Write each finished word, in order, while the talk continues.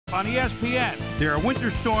on ESPN. There are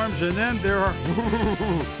winter storms, and then there are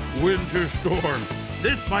winter storms.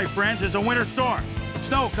 This, my friends, is a winter storm.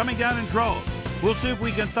 Snow coming down in droves. We'll see if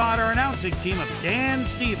we can thaw out our announcing team of Dan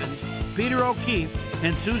Stevens, Peter O'Keefe,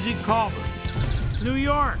 and Susie Colbert. New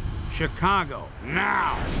York, Chicago,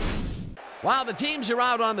 now. While the teams are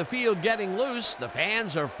out on the field getting loose, the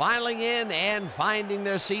fans are filing in and finding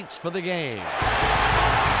their seats for the game.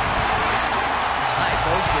 Hi,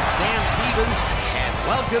 folks, it's Dan Stevens, and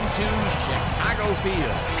welcome to Chicago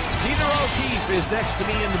Field. Peter O'Keefe is next to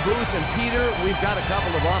me in the booth, and Peter, we've got a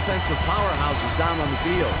couple of offensive powerhouses down on the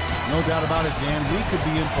field. No doubt about it, Dan. We could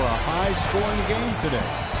be in for a high-scoring game today.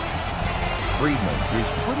 Friedman is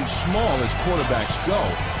pretty small as quarterbacks go.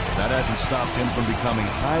 That hasn't stopped him from becoming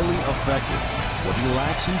highly effective. What he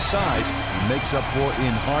lacks in size, he makes up for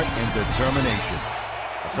in heart and determination.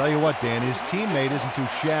 I'll tell you what, Dan, his teammate isn't too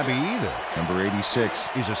shabby either. Number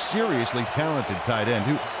 86 is a seriously talented tight end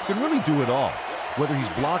who can really do it all. Whether he's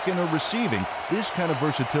blocking or receiving, this kind of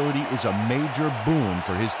versatility is a major boon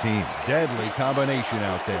for his team. Deadly combination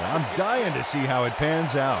out there. I'm dying to see how it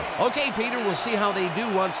pans out. Okay, Peter, we'll see how they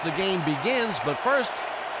do once the game begins, but first,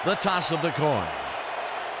 the toss of the coin.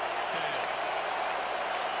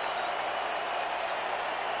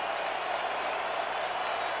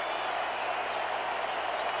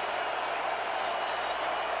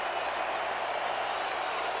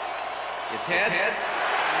 It's heads.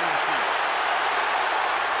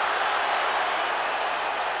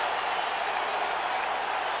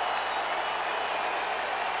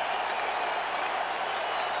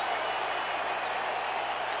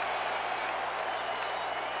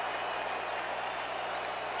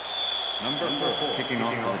 Number 4, kicking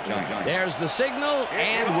off for the Giants. There's the signal,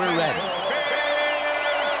 and we're ready.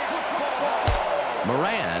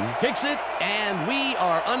 Moran kicks it, and we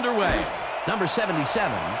are underway. Number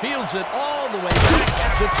 77 fields it all the way back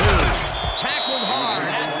at the 2. Tackled hard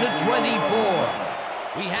at the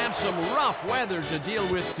 24. We have some rough weather to deal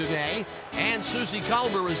with today, and Susie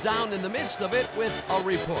Culver is down in the midst of it with a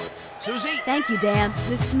report. Susie? Thank you, Dan.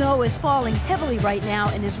 The snow is falling heavily right now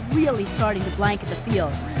and is really starting to blanket the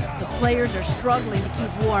field. The players are struggling to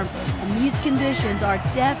keep warm, and these conditions are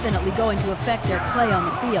definitely going to affect their play on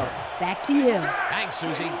the field. Back to you. Thanks,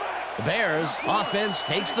 Susie. The Bears offense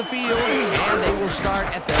takes the field, and they will start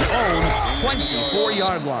at their own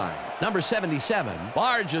 24-yard line. Number 77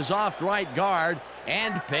 barges off right guard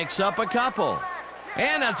and picks up a couple.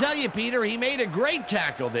 And I'll tell you, Peter, he made a great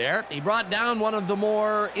tackle there. He brought down one of the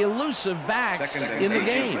more elusive backs in the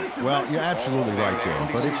game. Well, you're absolutely right, James.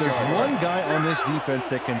 But if there's one guy on this defense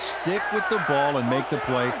that can stick with the ball and make the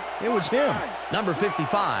play, it was him. Number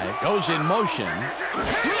 55 goes in motion.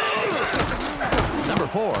 Number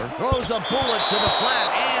 4 throws a bullet to the flat,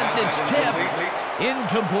 and it's tipped.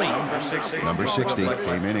 Incomplete. Number 60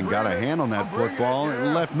 came in and got a hand on that football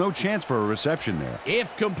and left no chance for a reception there.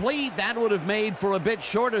 If complete, that would have made for a bit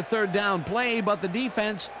shorter third down play, but the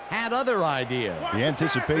defense had other ideas. The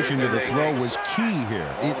anticipation of the throw was key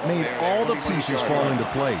here. It made all the pieces fall into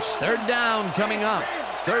place. Third down coming up.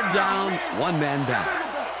 Third down, one man down.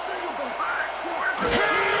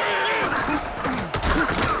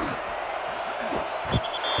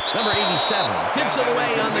 Number 87 tips it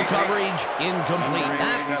away on the coverage. Incomplete.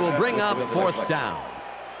 That will bring up fourth down.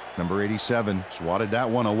 Number 87 swatted that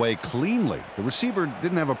one away cleanly. The receiver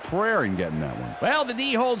didn't have a prayer in getting that one. Well, the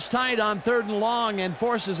D holds tight on third and long and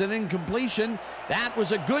forces an incompletion. That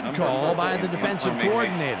was a good call by the defensive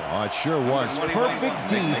coordinator. Oh, it sure was. Perfect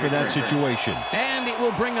D for that situation. And it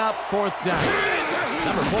will bring up fourth down.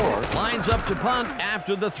 Number 4 lines up to punt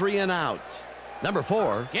after the 3 and out. Number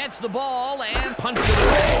 4 gets the ball and punts it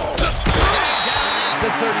away. Down at the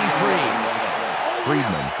 33.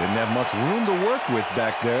 Friedman didn't have much room to work with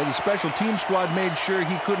back there. The special team squad made sure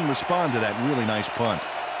he couldn't respond to that really nice punt.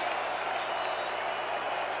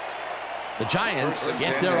 The Giants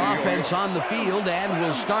get their offense on the field and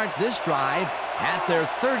will start this drive at their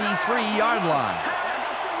 33-yard line.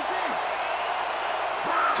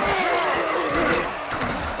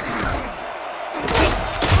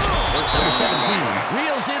 Number 17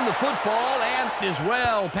 reels in the football and is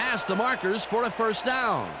well past the markers for a first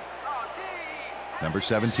down. Number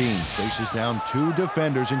 17 chases down 2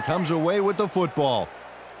 defenders and comes away with the football.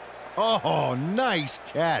 Oh, nice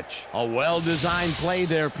catch. A well-designed play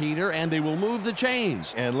there, Peter, and they will move the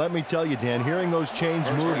chains. And let me tell you, Dan, hearing those chains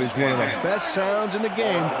move is one of the best sounds in the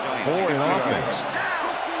game for an offense.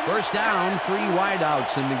 First down, 3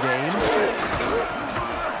 wideouts in the game.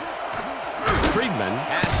 Friedman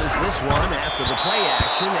passes this one after the play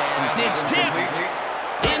action, and it's tipped.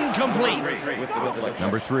 Incomplete.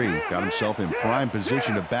 Number 3 got himself in prime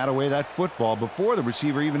position to bat away that football before the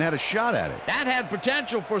receiver even had a shot at it. That had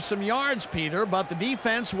potential for some yards, Peter, but the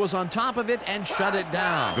defense was on top of it and shut it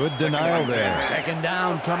down. Good denial there. Second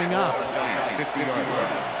down coming up. 50-yard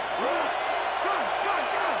line.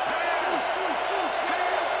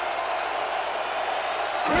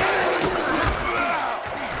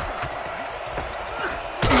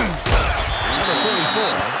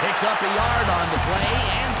 Picks up a yard on the play,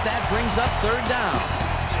 and that brings up third down.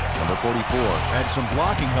 Number 44 had some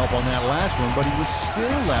blocking help on that last one, but he was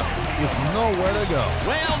still left with nowhere to go.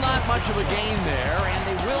 Well, not much of a gain there, and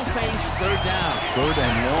they will face third down. Third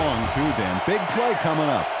and long, too, Dan. Big play coming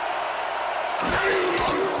up.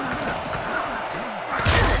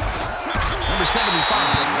 Number 75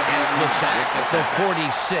 has the sack at the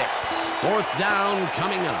 46. Fourth down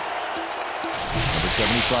coming up. Number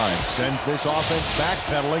 75 sends this offense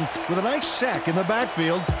backpedaling with a nice sack in the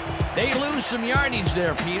backfield. They lose some yardage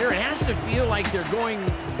there, Peter. It has to feel like they're going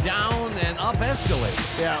down and up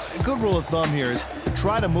escalating. Yeah, a good rule of thumb here is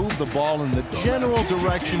try to move the ball in the general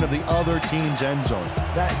direction of the other team's end zone.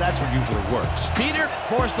 That's what usually works. Peter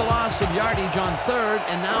forced the loss of yardage on third,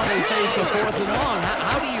 and now they face a fourth and long.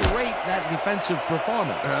 How do you rate that defensive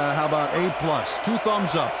performance? How about A+, 2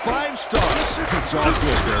 thumbs up, 5 stars. It's all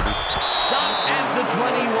good, baby. Stopped at the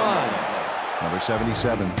 21. Number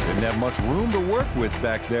 77 didn't have much room to work with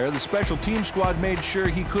back there. The special team squad made sure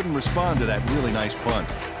he couldn't respond to that really nice punt.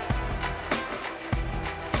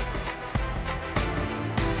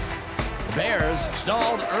 The Bears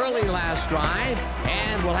stalled early last drive,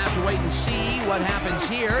 and we'll have to wait and see what happens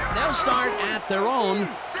here. They'll start at their own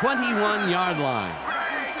 21-yard line.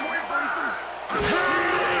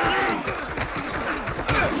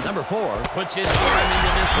 Number 4 puts his arm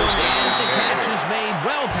into this one, and the catch is made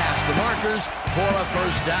well past the markers for a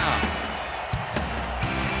first down.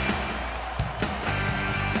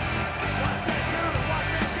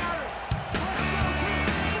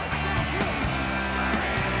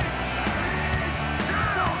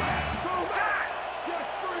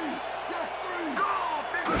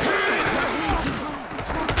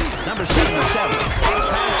 Number 77 gets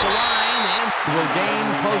past the line and will gain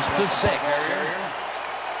close to 6.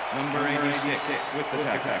 Number 86 with the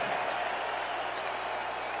tackle.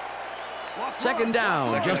 Second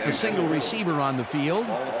down, just a single receiver on the field.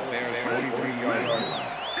 Ball at the Bears' 43-yard line.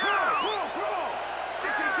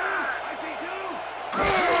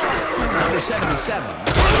 Number 77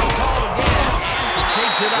 called again, and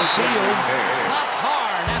takes it upfield, up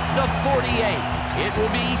hard at the 48. It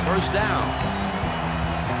will be first down.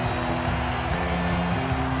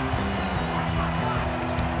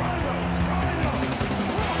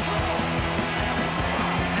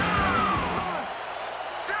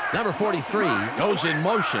 Number 43 goes in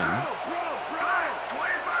motion.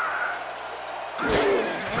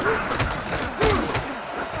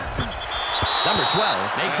 Number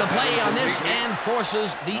 12 makes a play on this and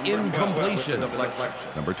forces the incompletion.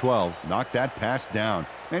 Number 12 knocked that pass down,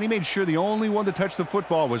 and he made sure the only one to touch the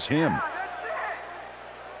football was him.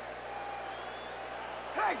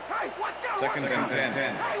 Second and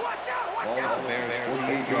 10. Ball at the Bears'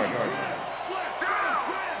 48-yard line.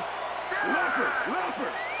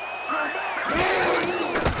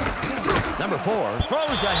 Number 4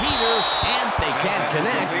 throws a heater, and they can't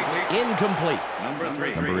connect. Incomplete.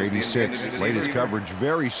 Number 86 laid his coverage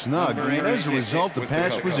very snug, and as a result, the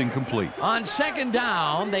pass was incomplete. On second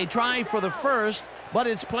down, they try for the first, but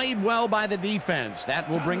it's played well by the defense. That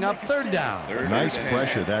will bring up third down. Nice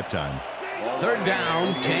pressure that time. Third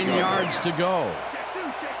down, 10 yards to go.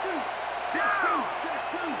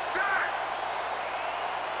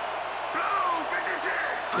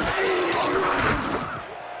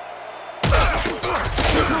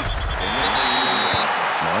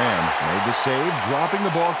 Made the save, dropping the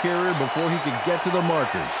ball carrier before he could get to the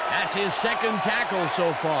markers. That's his second tackle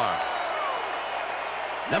so far.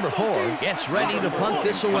 Number 4 gets ready to punt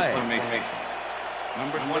this away.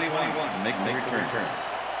 Number 21 to make the return.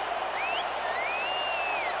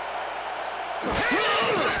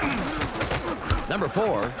 Number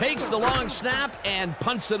 4 takes the long snap and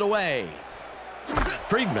punts it away.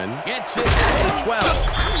 Friedman gets it at the 12.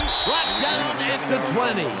 Brought down at the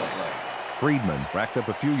 20. Friedman racked up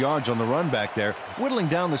a few yards on the run back there, whittling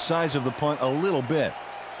down the size of the punt a little bit.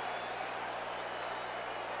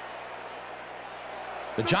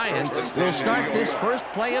 The Giants will start this first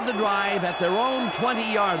play of the drive at their own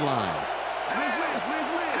 20-yard line.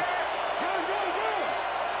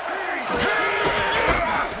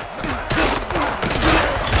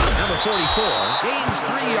 Number 44 gains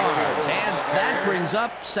 3 yards, and that brings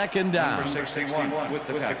up second down. Number 61 with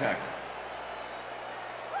the tackle.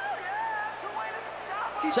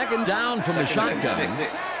 Second down from the shotgun. Ball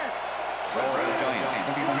for the Giants,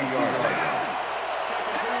 23-yard line.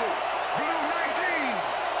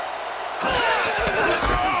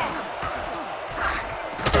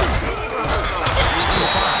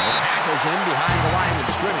 Tackles him behind the line of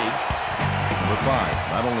scrimmage. Number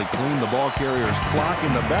 5 not only cleaned the ball carrier's clock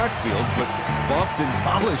in the backfield, but buffed and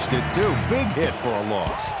polished it too. Big hit for a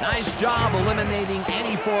loss. Nice job eliminating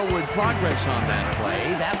any forward progress on that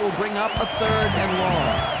play. That will bring up a 3rd and long.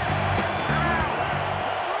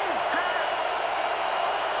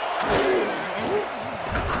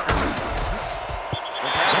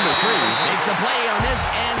 Number 3 makes a play on this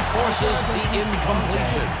and forces the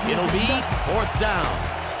incompletion. It'll be 4th down.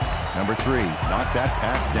 Number 3 knocked that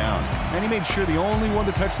pass down, and he made sure the only one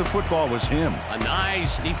to touch the football was him. A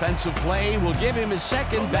nice defensive play will give him his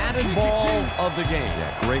 2nd batted ball of the game.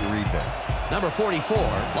 Yeah, great read there. Number 44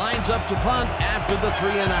 lines up to punt after the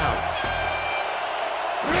 3 and out.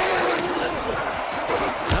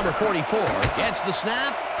 Number 44 gets the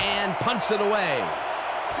snap and punts it away.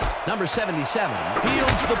 Number 77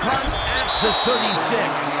 fields the punt at the 36.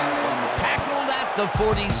 Tackled at the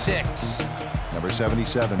 46. Number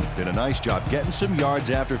 77 did a nice job getting some yards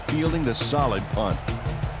after fielding the solid punt.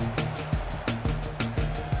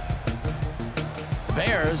 The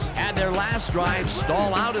Bears had their last drive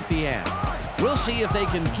stall out at the end. We'll see if they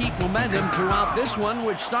can keep momentum throughout this one,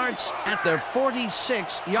 which starts at their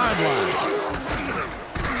 46-yard line.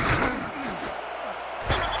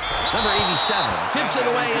 Number 87 tips it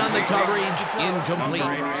away on the coverage, incomplete.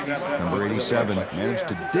 Number 87 managed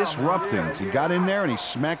to disrupt things. He got in there and he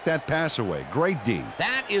smacked that pass away. Great D.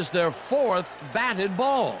 That is their 4th batted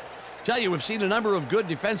ball. Tell you, we've seen a number of good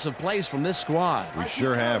defensive plays from this squad. We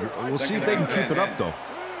sure have. We'll see if they can keep it up, though.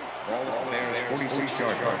 Ball for the Bears,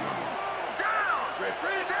 46-yard line.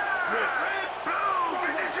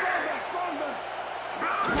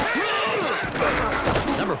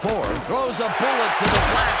 Number 4 throws a bullet to the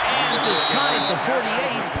flat, and it's caught at the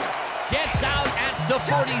 48. Gets out at the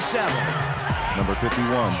 47. Number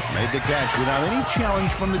 51 made the catch without any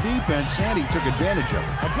challenge from the defense, and he took advantage of it.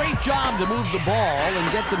 A great job to move the ball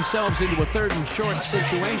and get themselves into a 3rd and short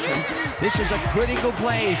situation. This is a critical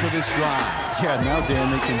play for this drive. Yeah, now,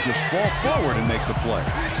 Dan, they can just fall forward and make the play.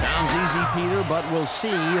 Sounds easy, Peter, but we'll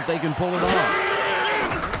see if they can pull it off.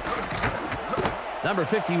 Number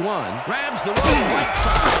 51 grabs the road right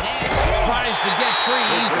side and tries to get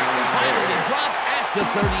free. Finally dropped at the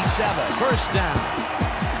 37. First down.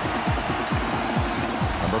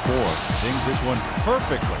 Number 4 sings this one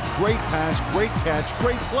perfectly. Great pass, great catch,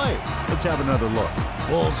 great play. Let's have another look.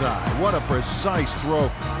 Bullseye. What a precise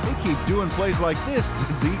throw. They keep doing plays like this,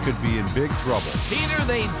 the D could be in big trouble. Peter,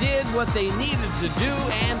 they did what they needed to do,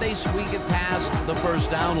 and they squeak it past the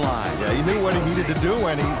first down line. Yeah, he knew what he needed to do,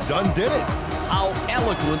 and he done did it. How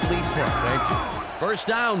eloquently put. Thank you. First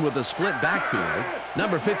down with a split backfield.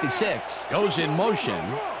 Number 56 goes in motion.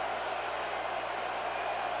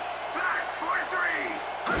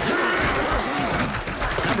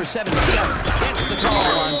 Number 77 gets the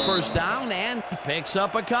call on first down and picks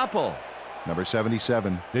up a couple. Number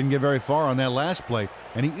 77 didn't get very far on that last play,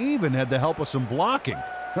 and he even had the help of some blocking.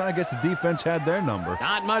 I guess the defense had their number.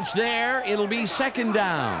 Not much there. It'll be second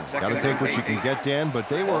down. Got to take what you can get, Dan, but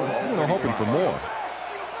they were hoping for more.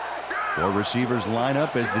 4 receivers line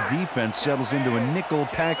up as the defense settles into a nickel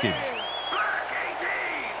package.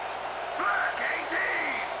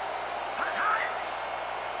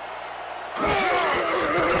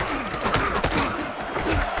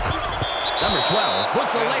 Number 12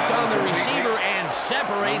 puts a lick on the receiver and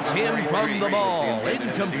separates him from the ball.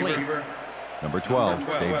 Incomplete. Number 12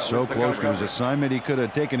 stayed so close to his assignment he could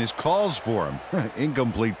have taken his calls for him.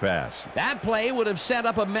 Incomplete pass. That play would have set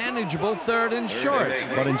up a manageable 3rd and short.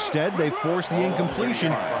 But instead, they forced the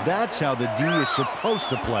incompletion. That's how the D is supposed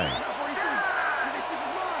to play.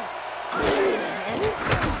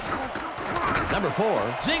 Number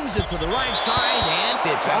 4 zings it to the right side, and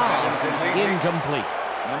it's off. Incomplete.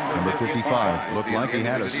 Number 55 looked like he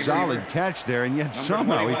had a solid catch there, and yet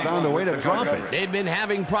somehow he found a way to drop it. They'd been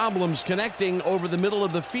having problems connecting over the middle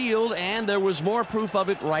of the field, and there was more proof of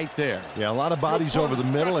it right there. Yeah, a lot of bodies over the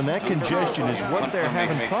middle, and that congestion is what they're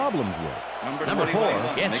having problems with. Number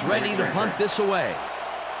 4 gets ready to punt this away.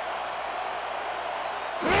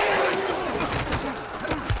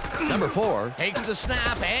 Number 4 takes the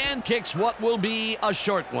snap and kicks what will be a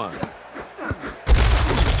short one.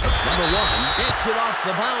 Number 1 gets it off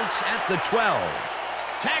the bounce at the 12.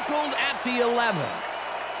 Tackled at the 11.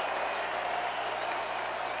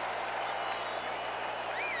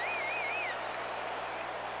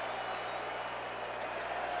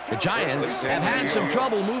 The Giants have had some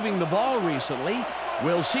trouble moving the ball recently.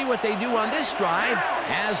 We'll see what they do on this drive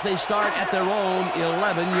as they start at their own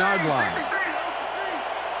 11-yard line.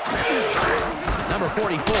 Number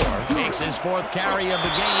 44 makes his 4th carry of the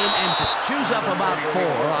game and chews up about 4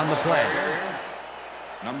 on the play.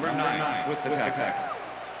 Number 9 with the tackle.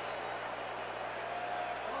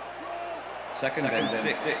 Second and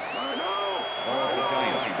 6. Ball the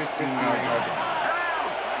Giants 15-yard line.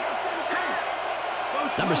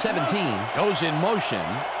 Number 17 goes in motion.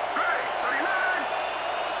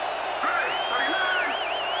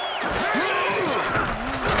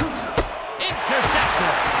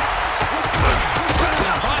 Intercepted. He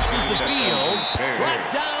crosses the field. Brought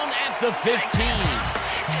down at the 15.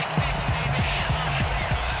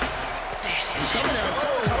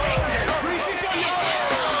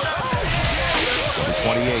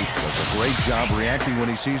 28 does a great job reacting when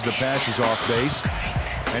he sees the passes off base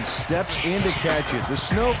and steps in to catch it. The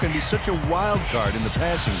snow can be such a wild card in the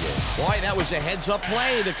passing game. Boy, that was a heads-up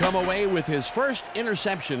play to come away with his first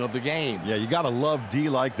interception of the game. Yeah, you got to love D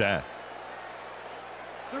like that.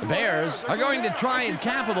 The Bears are going to try and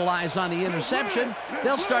capitalize on the interception.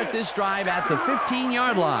 They'll start this drive at the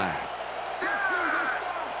 15-yard line.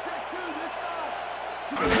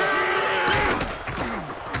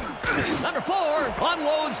 Number 4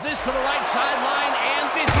 unloads this to the right sideline,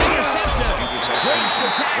 and it's intercepted. Breaks the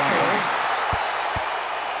tackle.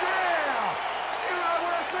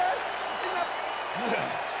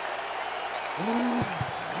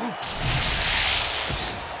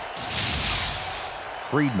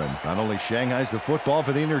 Friedman not only shanghais the football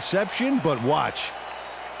for the interception, but watch.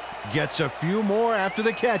 Gets a few more after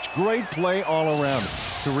the catch. Great play all around.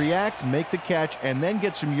 To react, make the catch, and then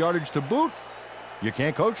get some yardage to boot. You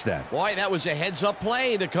can't coach that. Boy, that was a heads-up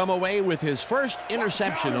play to come away with his first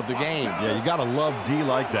interception of the game. Yeah, you got to love D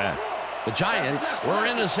like that. The Giants were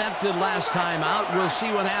intercepted last time out. We'll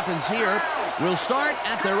see what happens here. We'll start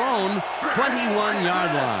at their own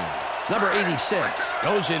 21-yard line. Number 86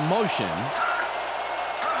 goes in motion.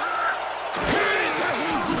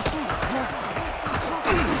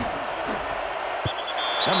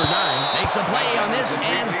 Number 9 makes a play on this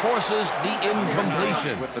and forces the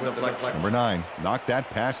incompletion. Number 9 knocked that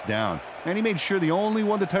pass down, and he made sure the only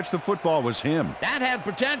one to touch the football was him. That had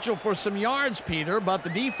potential for some yards, Peter, but the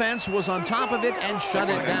defense was on top of it and shut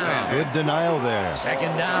it down. Good denial there.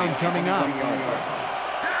 Second down coming up.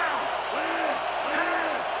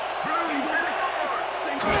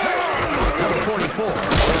 Number 44 will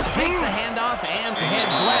take the handoff and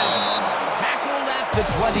heads left. Tackled at the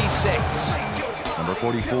 26. Number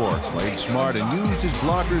 44 played smart and used his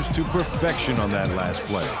blockers to perfection on that last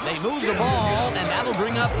play. They move the ball, and that'll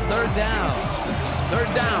bring up 3rd down.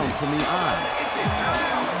 3rd down from the I.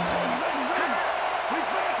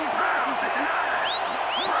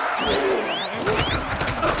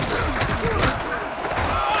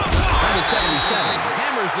 Number 77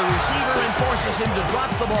 hammers the receiver and forces him to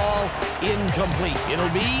drop the ball. Incomplete.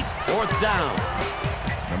 It'll be 4th down.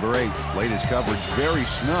 Number 8 played his coverage very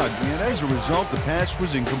snug, and as a result, the pass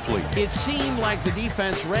was incomplete. It seemed like the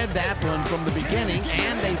defense read that one from the beginning,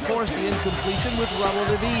 and they forced the incompletion with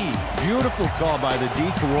relative ease. Beautiful call by the D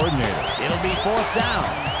coordinator. It'll be 4th down.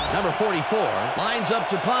 Number 44 lines up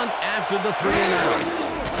to punt after the 3 and out.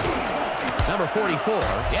 Number 44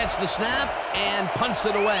 gets the snap and punts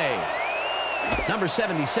it away. Number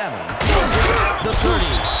 77 fields it at the 30.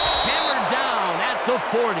 Hammered down at the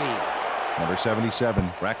 40. Number 77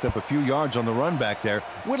 racked up a few yards on the run back there,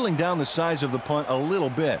 whittling down the size of the punt a little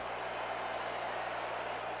bit.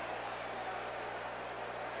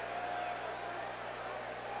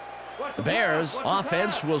 The Bears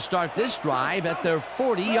offense will start this drive at their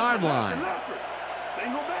 40-yard line.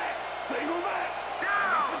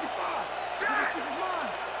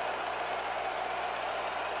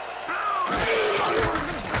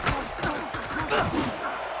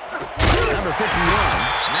 Number 51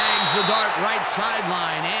 snags the dart right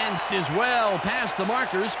sideline and is well past the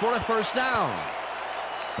markers for a 1st down.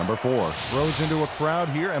 Number 4 throws into a crowd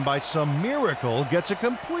here and by some miracle gets a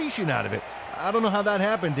completion out of it. I don't know how that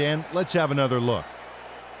happened, Dan. Let's have another look.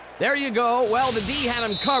 There you go. Well, the D had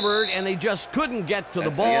him covered, and they just couldn't get to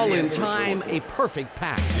the ball in time. A perfect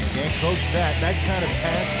pass. You can't coach that. That kind of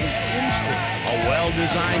pass is instant. A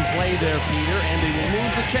well-designed play there, Peter, and they will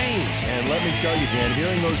move the chains. And let me tell you, Dan,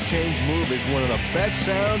 hearing those chains move is one of the best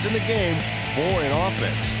sounds in the game for an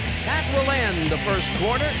offense. That will end the first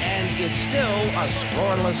quarter, and it's still a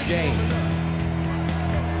scoreless game.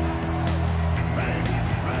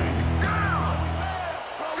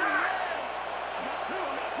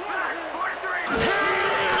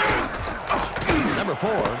 Number 4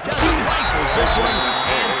 just rifles this one,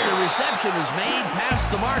 and the reception is made past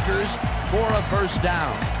the markers for a first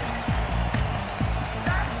down.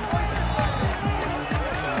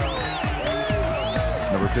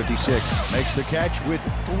 Number 56 makes the catch with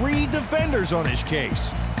 3 defenders on his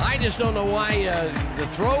case. I just don't know why the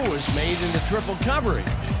throw was made into triple coverage.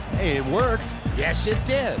 Hey, it worked. Yes, it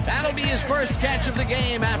did. That'll be his first catch of the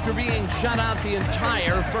game after being shut out the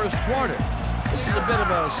entire first quarter. This is a bit of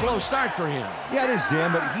a slow start for him. Yeah, it is,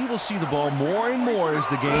 Dan, but he will see the ball more and more as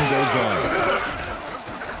the game goes on.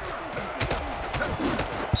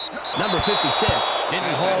 Number 56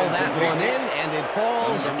 didn't haul that one in, and it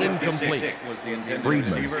falls incomplete.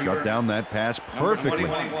 Friedman shut down that pass perfectly.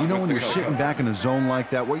 You know, when you're sitting back in a zone like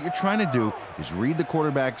that, what you're trying to do is read the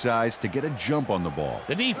quarterback's eyes to get a jump on the ball.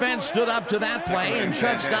 The defense stood up to that play and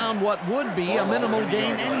shuts down what would be a minimal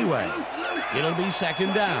gain anyway. It'll be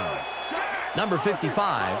second down. Number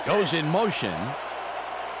 55 goes in motion.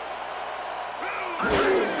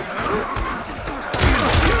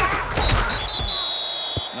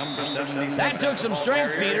 That took some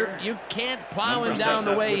strength, Peter. You can't plow him down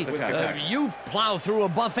the way you plow through a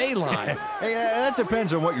buffet line. Hey, that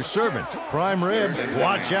depends on what you're serving. Prime rib,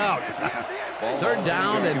 watch out. Third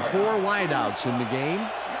down and 4 wideouts in the game.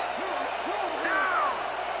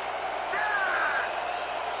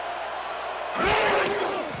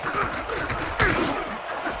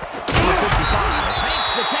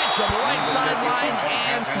 On the right sideline,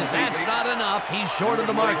 and that's not enough. He's short of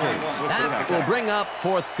the marker. That will bring up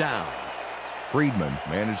fourth down. Friedman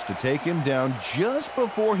managed to take him down just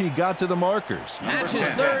before he got to the markers. That's his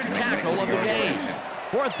third tackle of the game.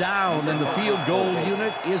 Fourth down, and the field goal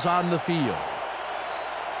unit is on the field.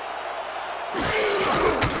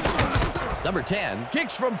 Number 10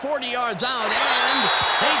 kicks from 40 yards out, and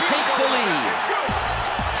they take the lead.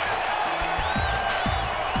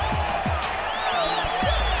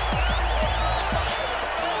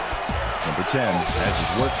 Number 10 has his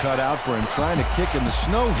work cut out for him trying to kick in the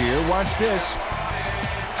snow here. Watch this.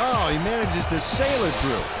 Oh, he manages to sail it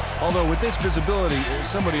through. Although with this visibility,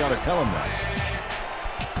 somebody ought to tell him that.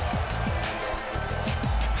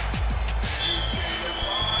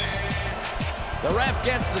 The ref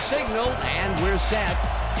gets the signal, and we're set.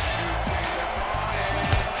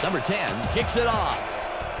 Number 10 kicks it off.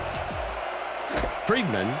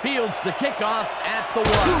 Friedman fields the kickoff at the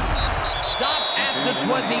 1. Stop at the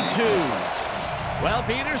 22. Well,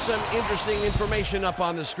 Peter, some interesting information up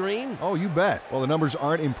on the screen. Oh, you bet. Well, the numbers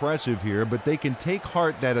aren't impressive here, but they can take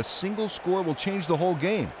heart that a single score will change the whole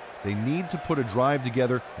game. They need to put a drive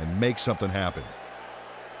together and make something happen.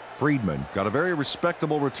 Friedman got a very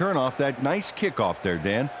respectable return off that nice kickoff there,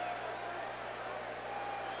 Dan.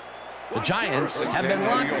 The Giants have been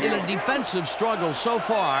locked in a defensive struggle so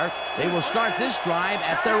far. They will start this drive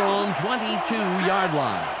at their own 22-yard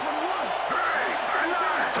line.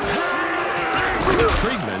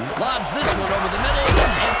 Friedman lobs this one over the middle,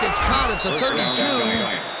 and it's caught at the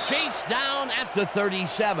 32, chased down at the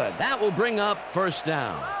 37. That will bring up first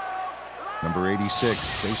down. Number 86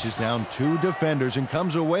 faces down 2 defenders and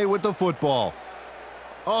comes away with the football.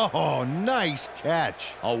 Oh, nice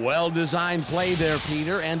catch. A well-designed play there,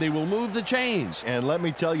 Peter, and they will move the chains. And let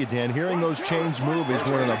me tell you, Dan, hearing those chains move is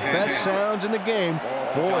one of the best sounds in the game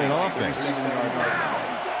for an offense.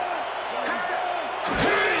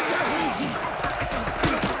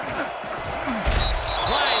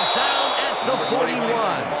 Flies down at the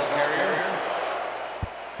 41.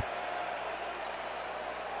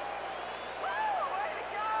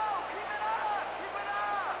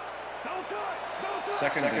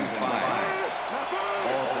 Second and 5. Ball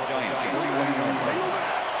at the Giants, 41-yard line.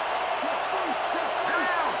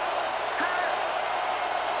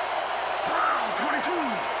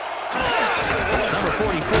 Number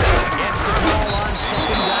 44 gets the call on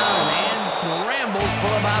second down and rambles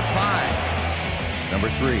for about 5. Number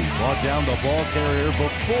 3 brought down the ball carrier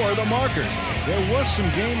before the markers. There was some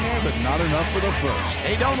game there, but not enough for the first.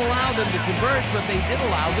 They don't allow them to convert, but they did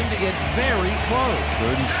allow them to get very close.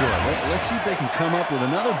 Third and short. Let's see if they can come up with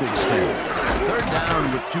another big stand. Third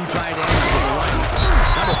down with 2 tight ends to the right.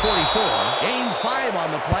 Number 44 gains 5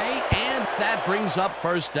 on the play, and that brings up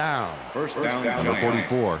first down. First down, Number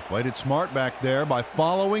 44 played it smart back there by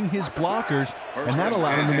following his blockers, and that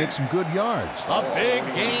allowed him to make some good yards. A big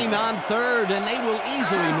gain on third, and they will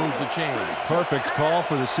easily move the chain. Perfect call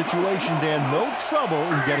for the situation, Dan. No trouble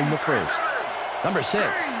in getting the first. Number 6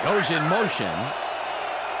 goes in motion.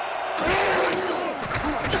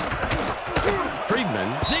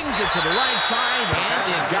 Friedman zings it to the right side,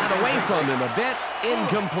 and it got away from him a bit.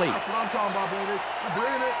 Incomplete. That's what I'm talking about, baby. I'm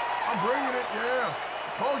bringing it, yeah.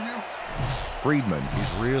 I told you. Friedman,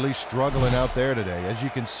 he's really struggling out there today. As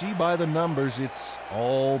you can see by the numbers, it's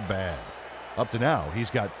all bad. Up to now,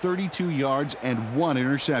 he's got 32 yards and 1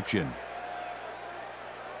 interception.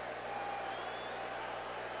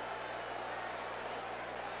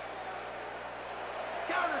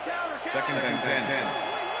 Second and 10.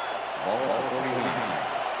 Ball at the 49.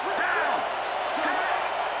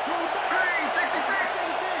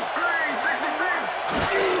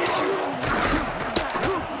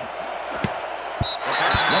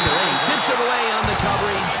 Number 8 tips it away on the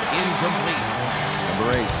coverage. Incomplete. Number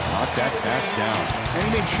 8 knocked that pass down. And he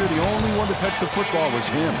made sure the only one to touch the football was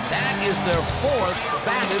him. That is their 4th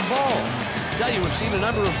batted ball. I tell you, we've seen a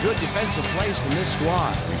number of good defensive plays from this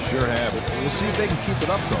squad. We sure have it. We'll see if they can keep it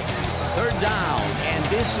up, though. 3rd down, and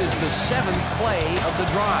this is the 7th play of the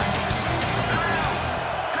drive.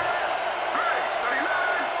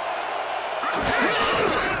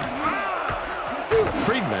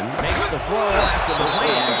 Friedman makes the throw after the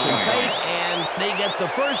play action fake, and they get the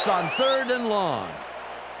first on 3rd and long.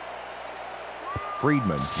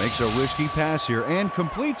 Friedman makes a risky pass here and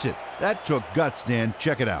completes it. That took guts, Dan.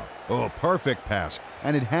 Check it out. Oh, perfect pass.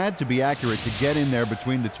 And it had to be accurate to get in there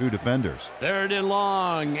between the two defenders. 3rd and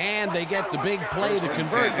long, and they get the big play to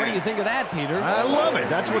convert. What do you think of that, Peter? I love it.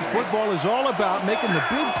 That's what football is all about, making the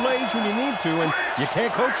big plays when you need to, and you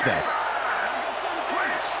can't coach that.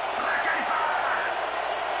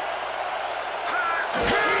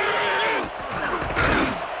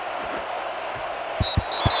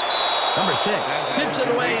 Number 6 tips it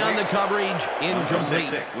away on the coverage.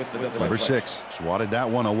 Incomplete. Number 6 swatted that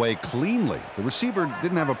one away cleanly. The receiver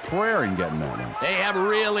didn't have a prayer in getting that one. They have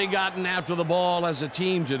really gotten after the ball as a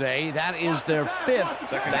team today. That is their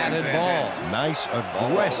 5th batted ball. Nice,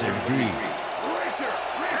 aggressive D.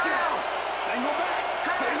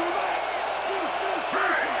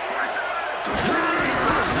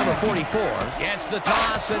 Number 44 gets the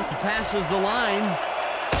toss and passes the line.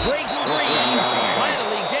 Breaks free,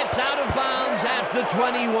 finally gets out of bounds at the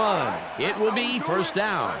 21. It will be 1st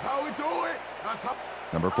down.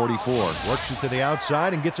 Number 44 works it to the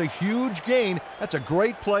outside and gets a huge gain. That's a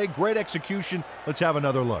great play, great execution. Let's have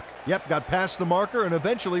another look. Yep, got past the marker and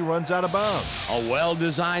eventually runs out of bounds. A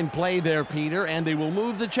well-designed play there, Peter, and they will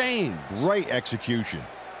move the chains. Great execution.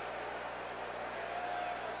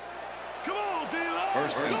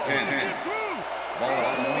 1st and 10. Ball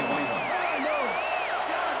at the 21.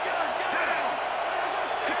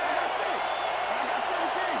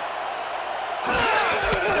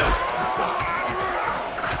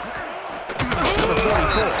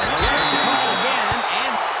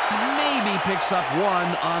 Picks up 1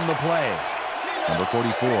 on the play. Number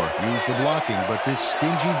 44 used the blocking, but this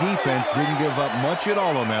stingy defense didn't give up much at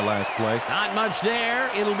all on that last play. Not much there.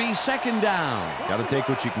 It'll be 2nd down. Got to take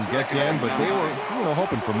what you can get, Dan, but they were,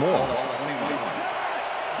 hoping for more.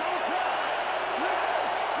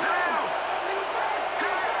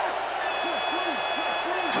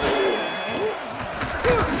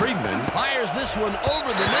 Friedman fires this one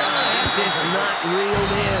over the middle, and it's not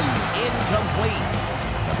reeled in. Incomplete.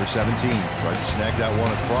 Number 17 tried to snag that one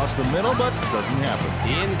across the middle, but doesn't happen.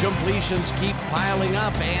 The incompletions keep piling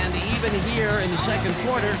up, and even here in the 2nd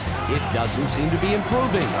quarter, it doesn't seem to be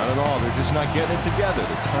improving. Not at all. They're just not getting it together.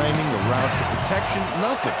 The timing, the routes, the protection,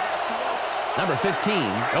 nothing. Number 15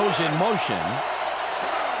 goes in motion.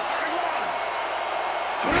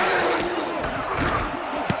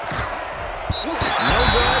 No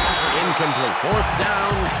good. Incomplete. 4th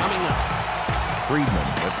down coming up. Friedman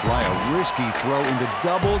would fly a risky throw into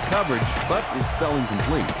double coverage, but it fell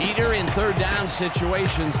incomplete. Peter, in 3rd down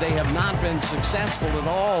situations, they have not been successful at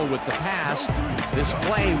all with the pass. This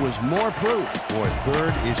play was more proof. Boy,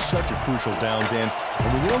 3rd is such a crucial down, Dan.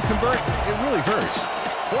 And when you don't convert, it really hurts.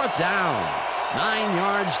 4th down. 9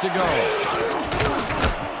 yards to go.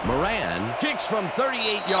 Moran kicks from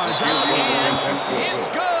 38 yards out, and it's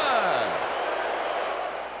good.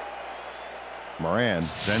 Moran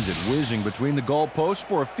sends it whizzing between the goalposts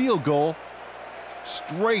for a field goal.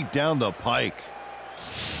 Straight down the pike.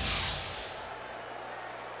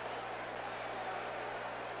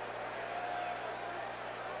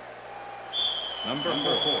 Number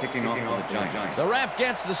 4 kicking off for the Giants. The ref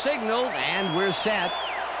gets the signal, and we're set.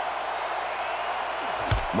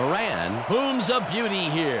 Moran booms a beauty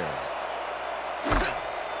here.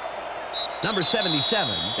 Number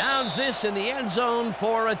 77 downs this in the end zone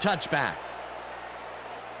for a touchback.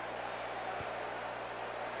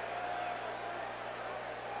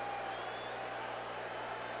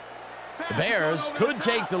 The Bears could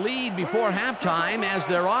take the lead before halftime as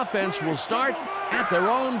their offense will start at their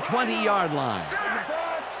own 20-yard line.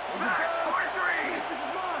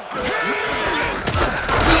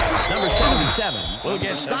 Number 77 77 will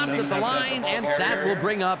get stopped at the line, and that will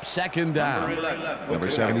bring up second down. Number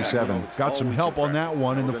 77 got some help on that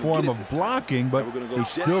one in the form of blocking, but he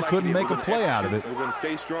still couldn't make a play out of it. We're going to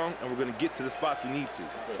stay strong, and we're going to get to the spots we need to.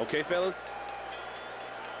 Okay, fellas?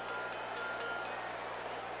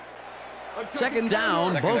 Second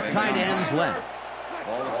down, both tight ends left.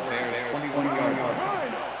 Ball at the Bears' 21-yard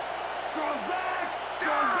line.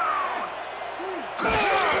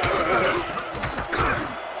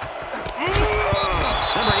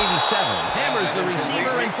 Number 87 hammers the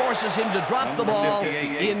receiver and forces him to drop the ball.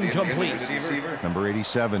 Incomplete. Number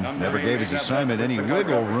 87 never gave his assignment any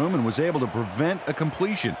wiggle room and was able to prevent a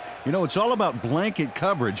completion. You know, it's all about blanket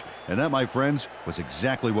coverage, and that, my friends, was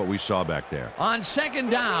exactly what we saw back there. On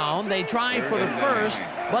second down, they try for the first,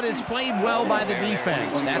 but it's played well by the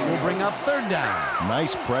defense. That will bring up third down.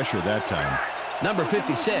 Nice pressure that time. Number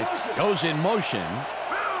 56 goes in motion.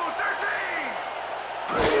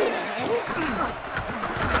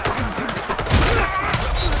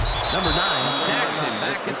 Number 9, Jackson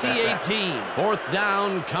back at the 18. Fourth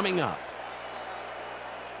down coming up.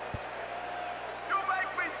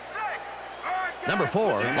 Number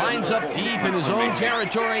 4 lines up deep in his own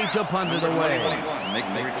territory to punt it away. Make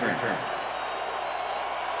the return.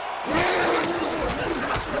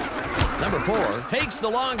 Number 4 takes the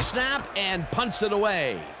long snap and punts it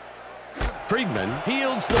away. Friedman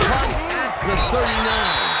fields the punt at the 39.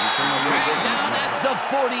 Down at the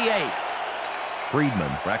 48.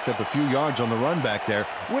 Friedman racked up a few yards on the run back there,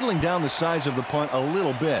 whittling down the size of the punt a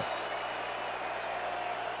little bit.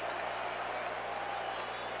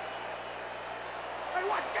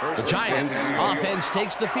 The Giants offense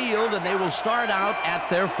takes the field, and they will start out at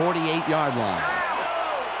their 48-yard line.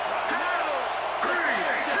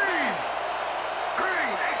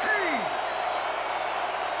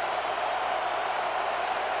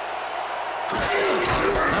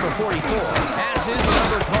 Number 44 has his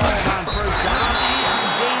number called on first down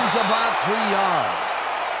and gains about 3 yards.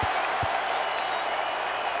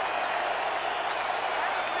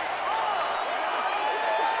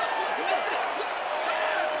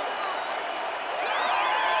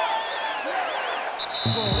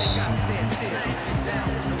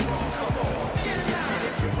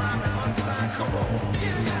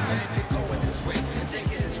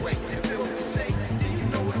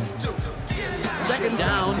 Second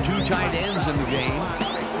down, 2 tight ends in the game.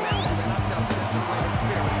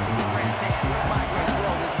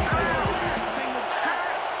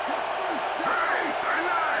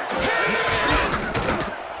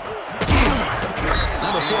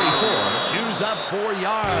 Number 44 chews up 4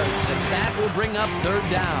 yards, and that will bring up third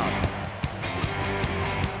down.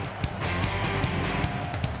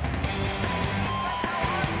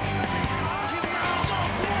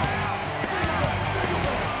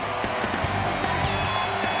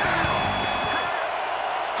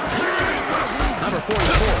 Number 44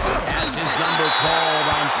 has his number called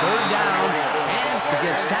on third down and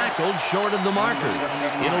gets tackled short of the marker.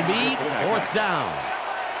 It'll be fourth down.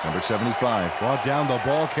 Number 75 brought down the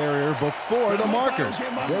ball carrier before the markers.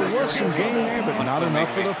 There was some gain there, but not enough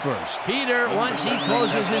for the first. Peter, once he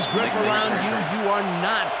closes his grip around you, you are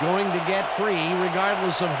not going to get free,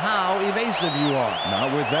 regardless of how evasive you are. Not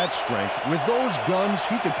with that strength. With those guns,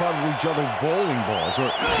 he could probably juggle bowling balls or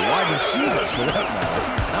wide receivers for that matter.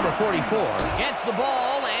 Number 44 gets the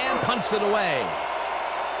ball and punts it away.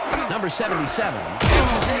 Number 77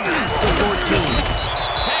 catches it at the 14.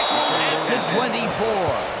 Tackled at the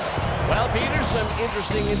 24. Well, Peter, some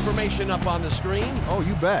interesting information up on the screen. Oh,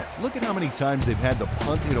 you bet. Look at how many times they've had to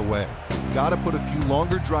punt it away. Got to put a few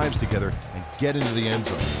longer drives together and get into the end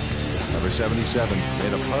zone. Number 77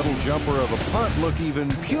 made a puddle jumper of a punt look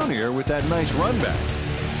even punier with that nice run back.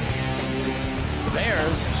 The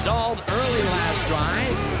Bears stalled early last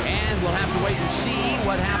drive, and we'll have to wait and see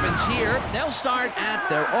what happens here. They'll start at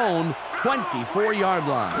their own 24-yard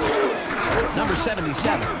line. Number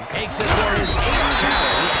 77 takes it for his 8th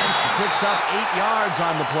carry and picks up 8 yards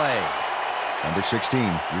on the play. Number 16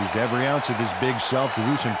 used every ounce of his big self to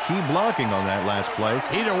do some key blocking on that last play.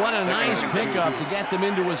 Peter, what a nice pickup to get them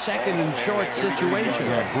into a second and short situation.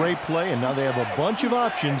 Yeah, great play, and now they have a bunch of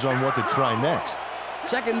options on what to try next.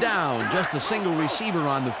 Second down, just a single receiver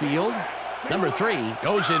on the field. Number 3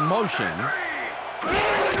 goes in motion.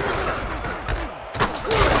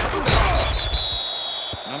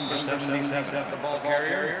 Number 77, the ball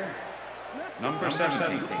carrier. Number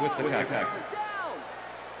 17 with the tackle.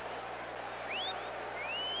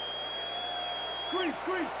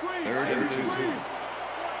 Third and 2.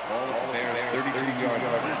 Ball at the Bears' 32-yard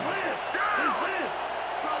line.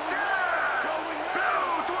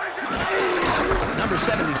 Number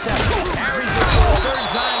 77 carries it for the third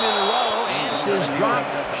time in a row, and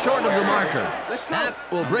short of the marker. That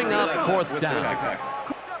will bring up 4th down.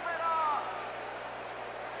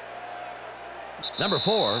 Number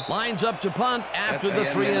 4 lines up to punt after the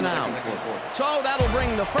 3 and out. So that'll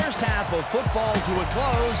bring the first half of football to a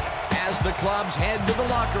close as the clubs head to the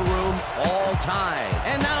locker room, all tied.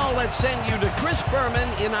 And now let's send you to Chris Berman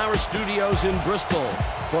in our studios in Bristol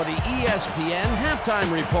for the ESPN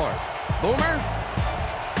Halftime Report. Boomer?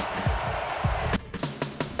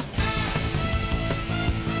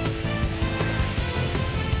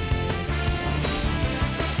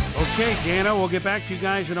 Okay, Dana, we'll get back to you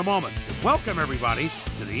guys in a moment. Welcome, everybody,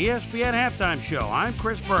 to the ESPN Halftime Show. I'm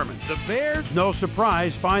Chris Berman. The Bears, no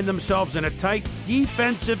surprise, find themselves in a tight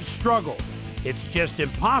defensive struggle. It's just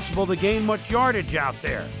impossible to gain much yardage out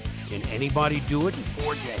there. Can anybody do it and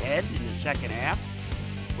forge ahead in the second half?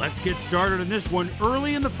 Let's get started in this one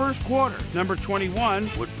early in the first quarter. Number 21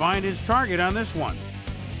 would find his target on this one.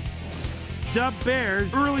 The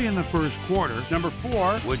Bears, early in the first quarter, number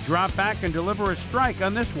 4 would drop back and deliver a strike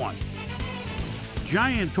on this one.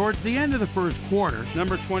 Giant towards the end of the first quarter,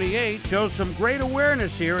 number 28 shows some great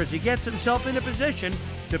awareness here as he gets himself into position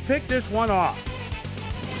to pick this one off.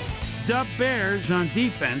 The Bears on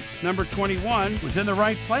defense, number 21 was in the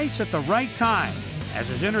right place at the right time as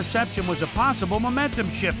his interception was a possible momentum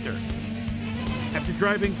shifter. After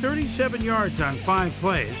driving 37 yards on 5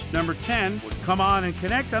 plays, number 10 would come on and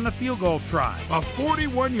connect on the field goal try. A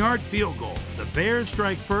 41-yard field goal. The Bears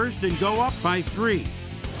strike first and go up by 3.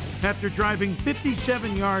 After driving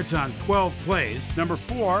 57 yards on 12 plays, number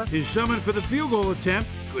 4 is summoned for the field goal attempt.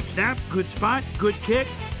 Good snap, good spot, good kick.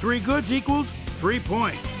 3 goods equals 3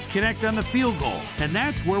 points. Connect on the field goal. And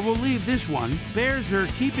that's where we'll leave this one. Bears are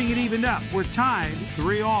keeping it evened up. We're tied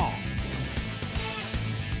 3-all.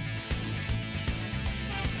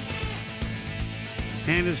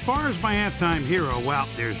 And as far as my halftime hero, well,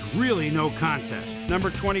 there's really no contest. Number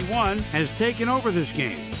 21 has taken over this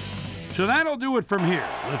game. So that'll do it from here.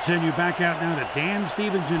 Let's send you back out now to Dan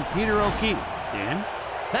Stevens and Peter O'Keefe. Dan?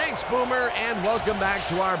 Thanks, Boomer, and welcome back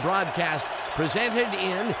to our broadcast presented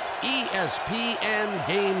in ESPN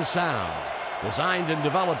Game Sound. Designed and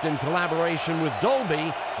developed in collaboration with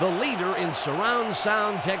Dolby, the leader in surround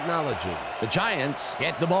sound technology. The Giants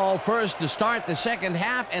get the ball first to start the second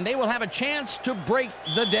half, and they will have a chance to break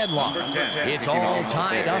the deadlock. It's all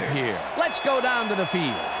tied up here. Let's go down to the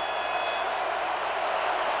field.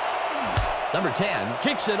 Number 10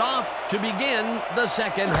 kicks it off to begin the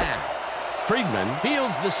second half. Friedman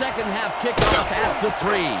fields the second half kickoff at the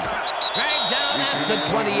 3. Dragged down at the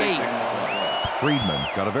 28. Friedman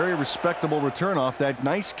got a very respectable return off that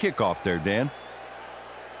nice kickoff there, Dan.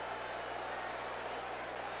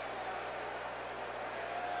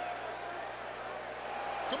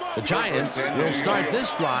 The Giants will start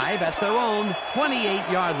this drive at their own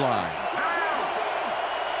 28-yard line.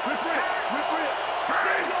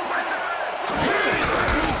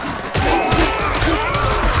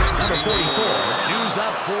 Number 44 chews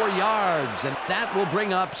up 4 yards, and that will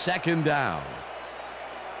bring up second down.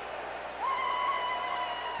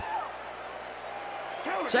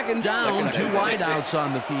 Second down, 2 wideouts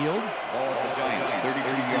on the field. Ball at the Giants,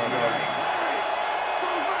 32-yard line.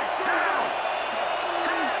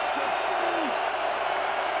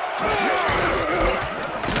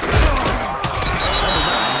 Number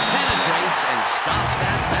 9 penetrates and stops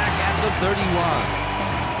that back at the 31.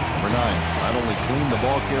 Number 9 not only cleaned the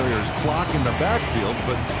ball carrier's clock in the backfield,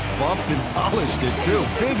 but buffed and polished it too.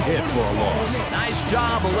 Big hit for a loss. Nice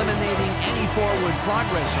job Eliminating any forward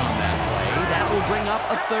progress on that play. That will bring up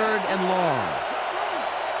a 3rd and long.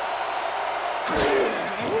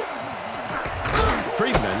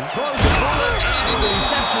 Friedman throws the ball, and the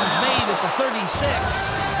reception's made at the 36.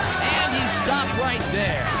 And he's stopped right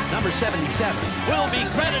there. Number 77 will be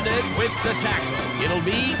credited with the tackle. It'll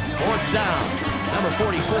be 4th down. Number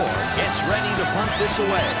 44 gets ready to punt this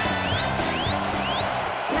away.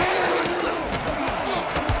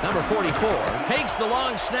 Number 44 takes the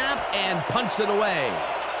long snap and punts it away.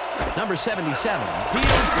 Number 77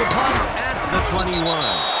 fields the punt at the 21.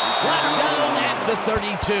 Brought down at the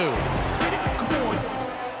 32.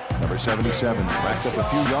 Number 77 racked up a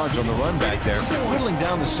few yards on the run back there, whittling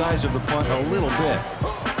down the size of the punt a little bit.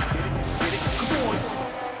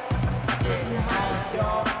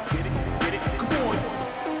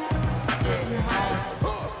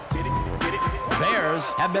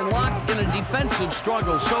 Have been locked in a defensive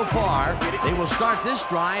struggle so far. They will start this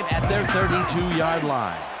drive at their 32-yard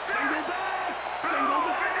line.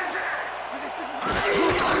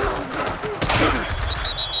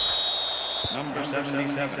 Number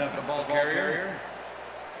 77, the ball carrier.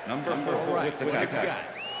 Number 4 with the tackle.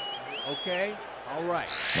 Okay. All right.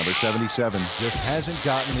 Number 77 just hasn't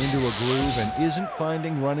gotten into a groove and isn't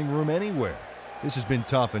finding running room anywhere. This has been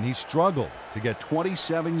tough, and he struggled to get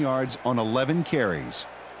 27 yards on 11 carries.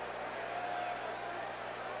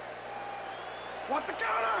 What the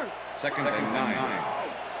counter? Second and 9.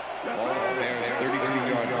 Ball Bears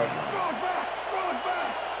 32-yard line.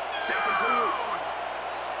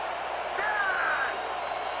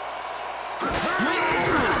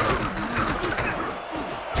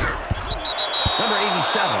 Number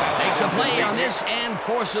 87 makes a play on this and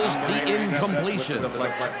forces the incompletion.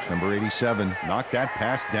 Number 87 knocked that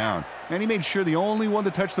pass down, and he made sure the only one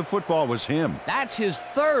to touch the football was him. That's his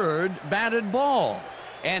third batted ball,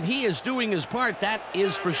 and he is doing his part, that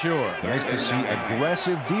is for sure. Nice to see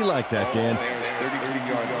aggressive D like that, Dan.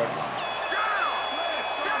 32-yard line.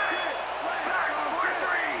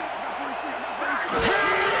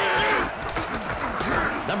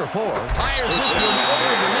 Number 4 fires this one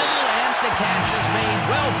over the middle, and the catch is made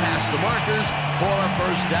well past the markers for a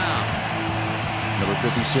first down. Number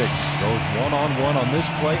 56 goes one-on-one on this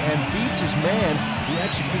play and beats his man. He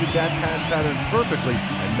executed that pass pattern perfectly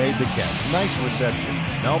and made the catch. Nice reception.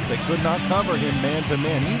 Nope, they could not cover him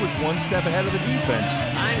man-to-man. He was one step ahead of the defense.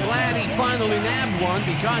 I'm glad he finally nabbed one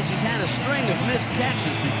because he's had a string of missed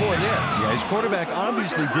catches before this. Yeah, his quarterback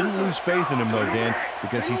obviously didn't lose faith in him, though, Dan,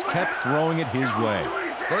 because he's kept throwing it his way.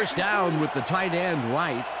 First down with the tight end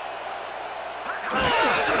right.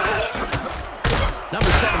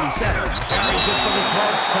 Number 77 carries it for the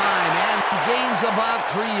 12th time and gains about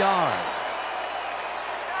 3 yards.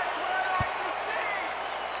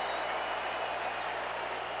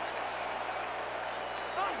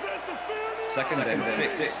 Second and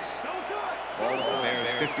 6. Ball Bears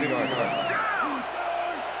 50-yard line.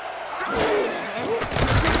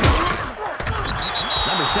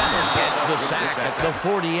 Number 7 gets the sack at the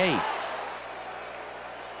 48.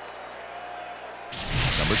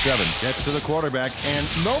 Number 7 gets to the quarterback, and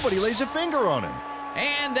nobody lays a finger on him.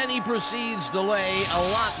 And then he proceeds to lay a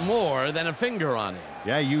lot more than a finger on him.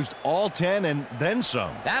 Yeah, he used all 10 and then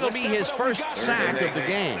some. That'll be his first sack of the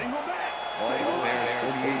game. Ball Bears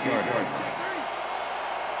 48-yard line.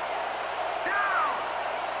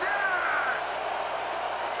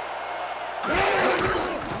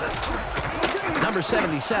 Number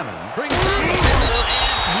 77 brings down the fielder,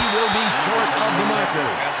 and he will be short of the marker.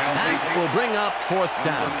 That will bring up fourth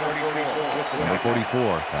down. Number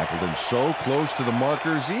 44 tackled him so close to the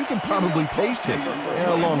markers he can probably taste it,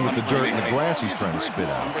 along with the dirt and the grass he's trying to spit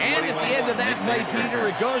out. And at the end of that play, Peter,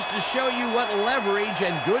 it goes to show you what leverage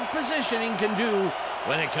and good positioning can do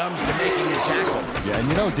when it comes to making the tackle. Yeah, and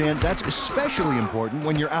you know, Dan, that's especially important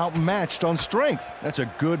when you're outmatched on strength. That's a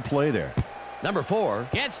good play there. Number 4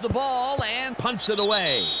 gets the ball and punts it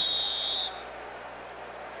away.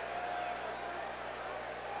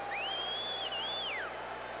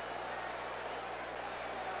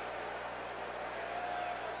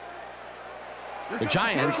 The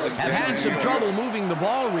Giants have had some trouble moving the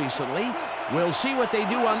ball recently. We'll see what they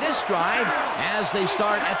do on this drive as they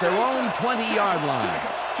start at their own 20-yard line.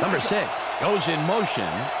 Number 6 goes in motion.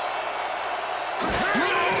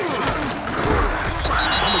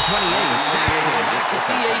 Number 28 sacks him back at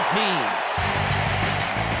the 18.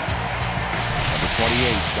 Number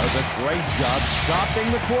 28 does a great job stopping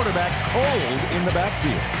the quarterback cold in the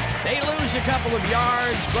backfield. They lose a couple of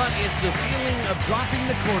yards, but it's the feeling of dropping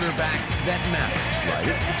the quarterback that matters. Right.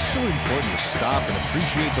 It's so important to stop and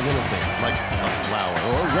appreciate the little things, like a flower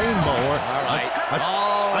or a rainbow or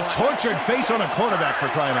a tortured face on a quarterback, for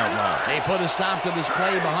crying out loud. They put a stop to this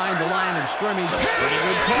play behind the line of scrimmage. Pretty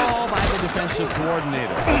good call by the defensive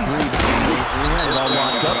coordinator. Agreed. We had it all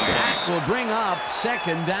locked up there. That will bring up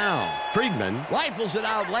second down. Friedman rifles it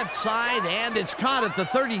out left side, and it's caught at the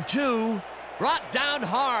 32. Brought down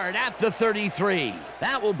hard at the 33.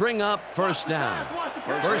 That will bring up first down.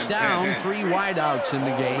 First down, 3 wideouts in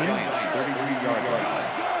the game. 33-yard line.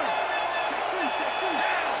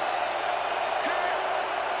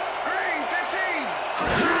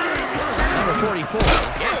 Number 44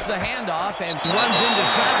 gets the handoff and runs into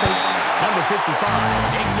traffic. Number 55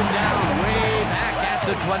 takes him down way back at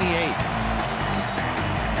the 28.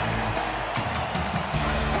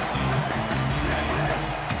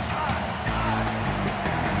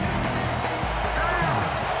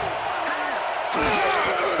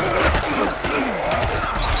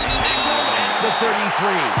 The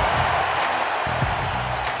 33.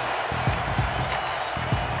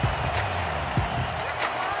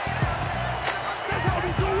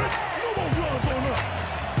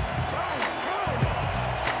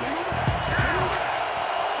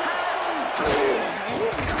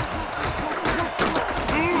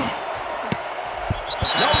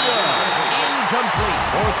 incomplete.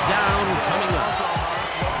 Fourth down coming up.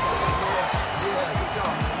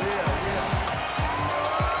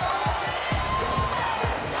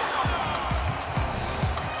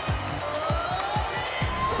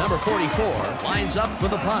 Number 44 lines up for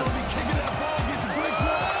the punt.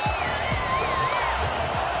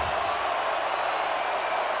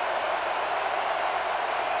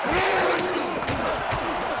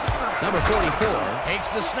 Number 44 takes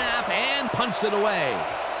the snap and punts it away.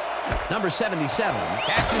 Number 77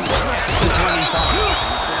 catches it at the 25.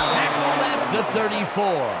 Tackled at the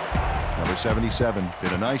 34. Number 77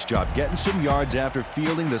 did a nice job getting some yards after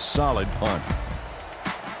fielding the solid punt.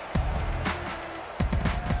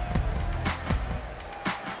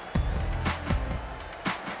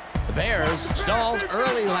 The Bears stalled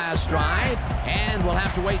early last drive, and we'll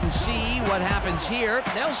have to wait and see what happens here.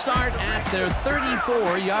 They'll start at their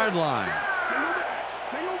 34-yard line.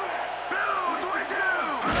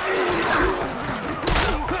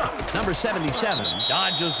 Number 77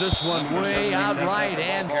 dodges this one way out right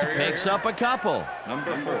and picks up a couple.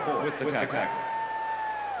 Number 4 with the tackle.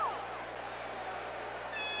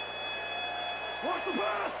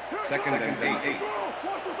 Second and 8.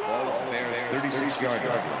 Ball at the Bears' 36-yard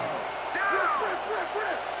line.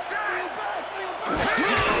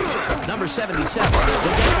 Number 77 will get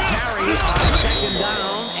a carry on second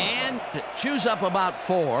down and chews up about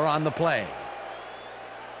 4 on the play.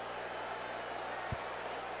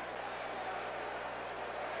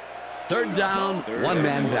 Third down, one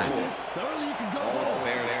man back. Ball at the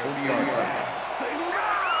Bears' 40-yard line.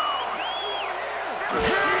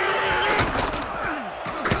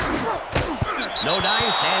 No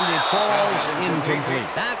dice, and it falls incomplete.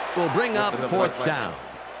 That will bring up fourth down.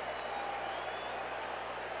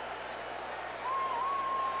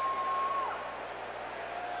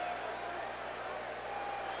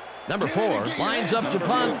 Number 4 lines up to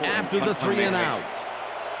punt after the 3 and out.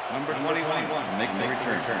 Number 21 to make the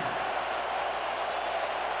return.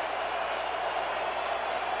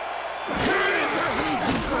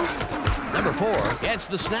 Number 4 gets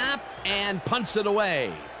the snap and punts it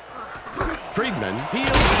away. Friedman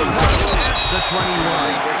fields the punt at the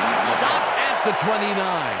 21. Stop at the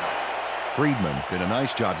 29. Friedman did a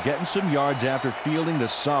nice job getting some yards after fielding the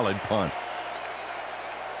solid punt.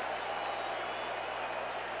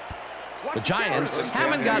 The Giants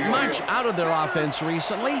haven't got much out of their offense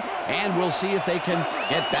recently, and we'll see if they can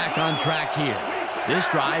get back on track here. This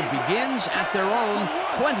drive begins at their own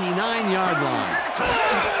 29-yard line.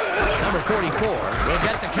 Number 44 will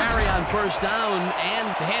get the carry on first down and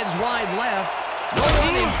heads wide left. No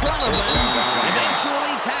one in front of him.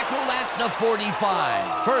 Eventually tackled at the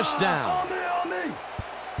 45. First down.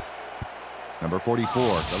 Number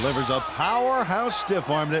 44 delivers a powerhouse stiff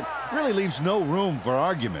arm that really leaves no room for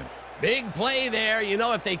argument. Big play there. You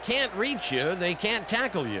know, if they can't reach you, they can't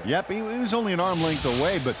tackle you. Yep, he was only an arm length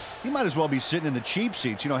away, but he might as well be sitting in the cheap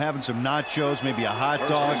seats, you know, having some nachos, maybe a hot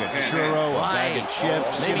dog, a churro, a bag of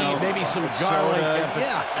chips, maybe some garlic.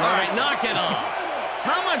 Yeah. All right, knock it off.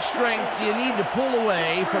 How much strength do you need to pull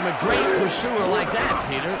away from a great pursuer like that,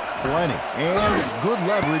 Peter? Plenty. And good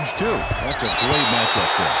leverage, too. That's a great matchup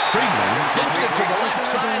there. Friedman tips it to the left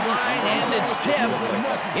sideline, and it's tipped.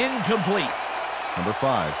 Incomplete. Number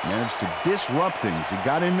 5 managed to disrupt things. He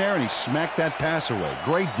got in there and he smacked that pass away.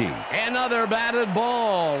 Great D. Another batted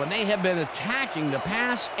ball, and they have been attacking the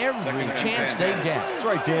pass every chance they get. That's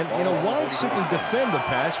right, Dan. You know, why simply defend the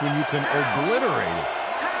pass when you can obliterate it?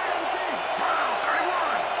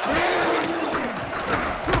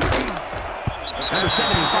 Number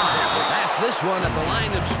 75. That's this one at the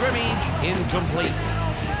line of scrimmage. Incomplete.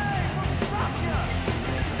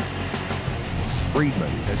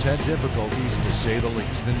 Friedman has had difficulties, to say the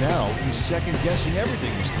least, and now he's second-guessing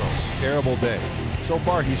everything he's thrown. Terrible day. So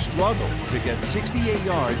far, he's struggled to get 68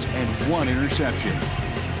 yards and 1 interception.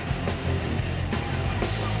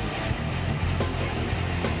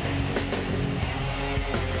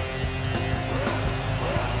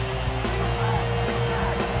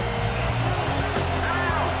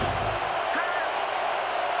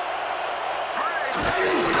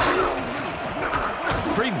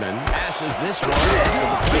 Friedman passes this one after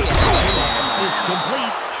the play action. It's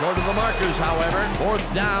complete. Short of the markers, however.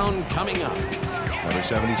 Fourth down coming up. Number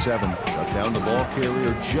 77 got down the ball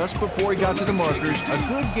carrier just before he got to the markers. A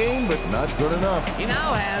good game, but not good enough. He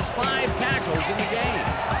now has 5 tackles in the game.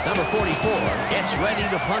 Number 44 gets ready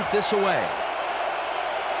to punt this away.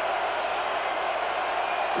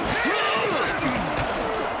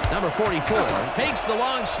 Number 44 takes the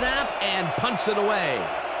long snap and punts it away.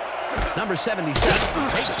 Number 77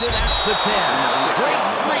 takes it at the 10.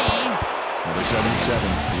 Breaks free Number 77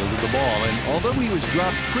 fielded the ball, and although he was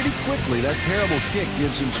dropped pretty quickly, that terrible kick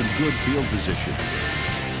gives him some good field position.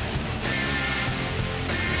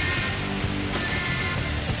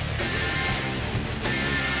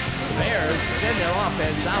 The Bears send their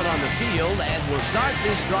offense out on the field and will start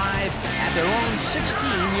this drive at their own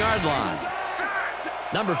 16-yard line.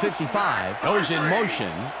 Number 55 goes in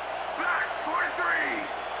motion.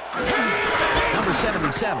 Number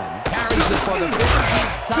 77 carries it for the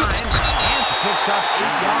 15th time and picks up 8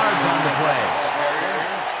 yards on the play.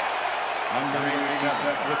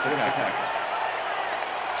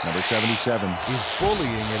 Number 77 is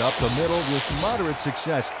bullying it up the middle with moderate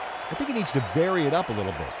success. I think he needs to vary it up a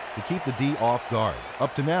little bit to keep the D off guard.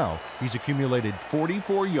 Up to now, he's accumulated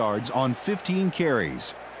 44 yards on 15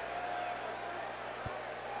 carries.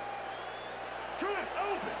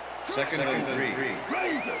 Second and 3.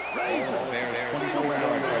 All the Bears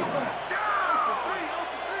 24-yard line.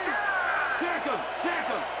 Check him! Check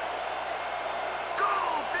him! Go,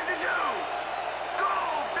 52! Go,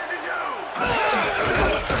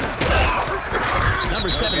 52! Number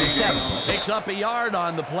 77 picks up a yard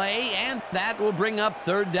on the play, and that will bring up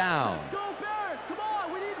 3rd down. Go Bears! Come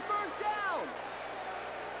on, we need a first down!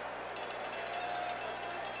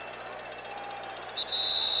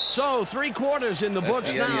 So 3 quarters in the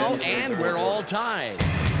books now, and we're all tied.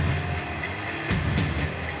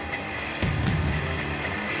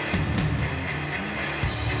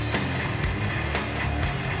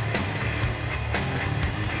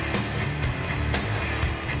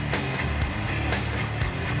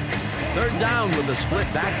 Third down with a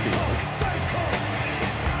split backfield.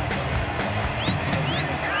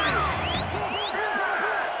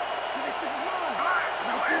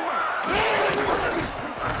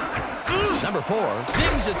 Number 4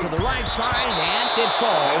 sings it to the right side, and it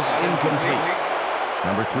falls incomplete.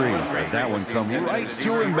 Number 3, let that one come right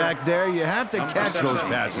to him back there. You have to catch those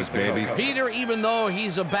passes, baby. Peter, even though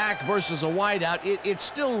he's a back versus a wideout, it's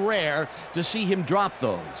still rare to see him drop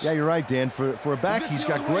those. Yeah, you're right, Dan. For a back, he's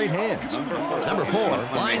got great hands. Number 4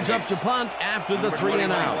 lines up to punt after the 3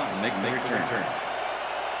 and out. Make the return.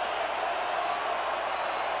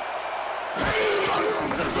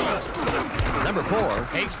 Number 4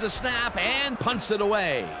 takes the snap and punts it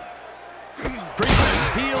away.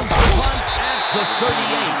 Friedman fields the punt at the 38.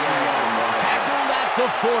 Tackled at the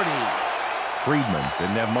 40. Friedman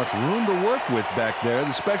didn't have much room to work with back there.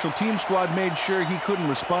 The special team squad made sure he couldn't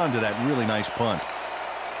respond to that really nice punt.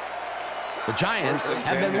 The Giants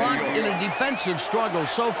have been locked in a defensive struggle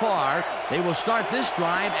so far. They will start this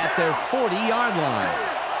drive at their 40-yard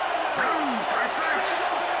line.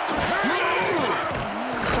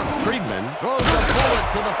 Friedman throws a bullet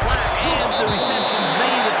to the flat, and the reception's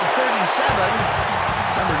made at the 37.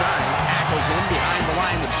 Number 9 tackles in behind the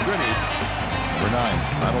line of scrimmage. Number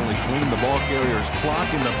 9 not only cleaned the ball carrier's clock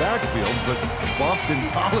in the backfield, but buffed and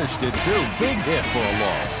polished it too. Big hit for a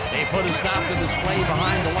loss. They put a stop to this play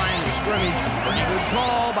behind the line of scrimmage. Pretty good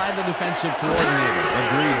call by the defensive coordinator.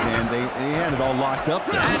 Agreed, man. They had it all locked up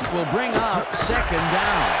there. That will bring up 2nd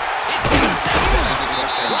down. It's intercepted.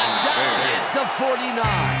 Brought down at the 49.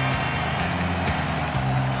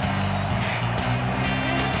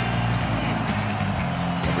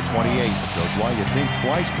 Number 28 shows why you think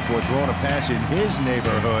twice before throwing a pass in his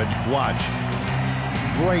neighborhood. Watch.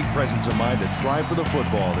 Great presence of mind to try for the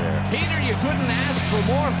football there. Peter, you couldn't ask for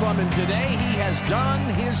more from him today. He has done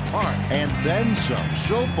his part. And then some.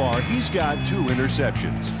 So far, he's got 2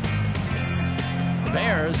 interceptions. The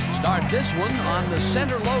Bears start this one on the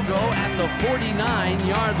center logo at the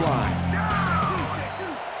 49-yard line.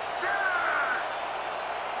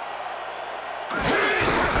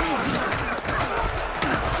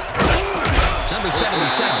 Number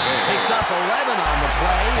 77 picks up 11 on the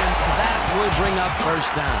play, and that will bring up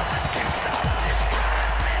 1st down.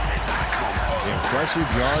 Impressive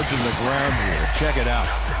yards in the ground here. Check it out.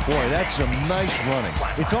 Boy, that's some nice running.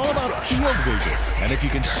 It's all about field vision. And if you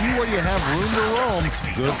can see where you have room to roam,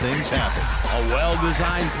 good things happen. A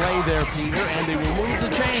well-designed play there, Peter, and they will move the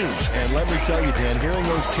chains. And let me tell you, Dan, hearing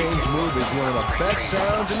those chains move is one of the best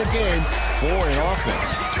sounds in the game for an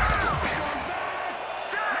offense.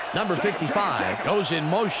 Number 55 goes in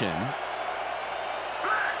motion.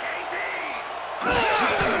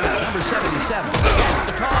 Number 77 gets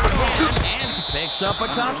the call again and picks up a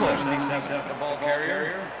couple. The ball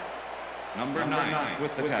carrier. Number 9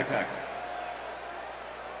 with the tackle.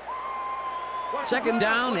 2nd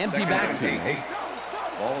down, empty backfield.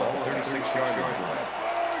 Ball at the 36-yard line.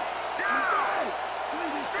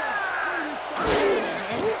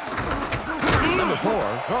 Number 4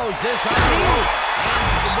 throws this on the rope,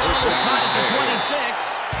 and the ball is caught at the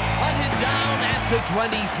 26, hunted down at the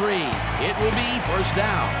 23. It will be first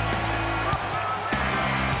down.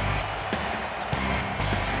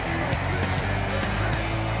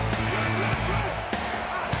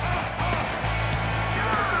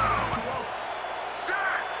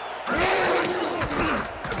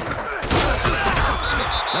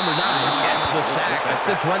 Number 9 gets the sack at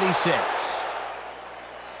the 26.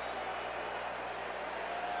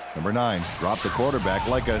 Number 9 dropped the quarterback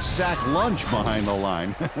like a sack lunch behind the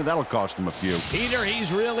line. That'll cost him a few. Peter,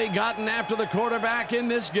 he's really gotten after the quarterback in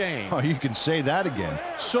this game. Oh, you can say that again.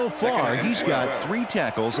 So far, he's got 3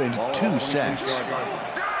 tackles and 2 sacks.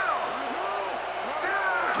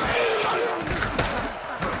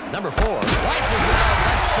 Number 4 rifles it out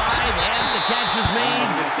left side, and the catch is made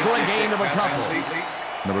for a gain of a couple.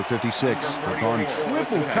 Number 56 took on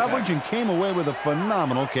triple coverage and came away with a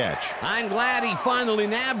phenomenal catch. I'm glad he finally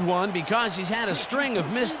nabbed one because he's had a string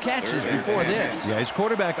of missed catches before this. Yeah, his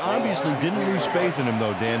quarterback obviously didn't lose faith in him,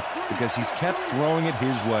 though, Dan, because he's kept throwing it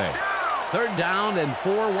his way. 3rd down and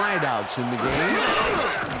 4 wideouts in the game.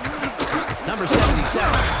 Number 77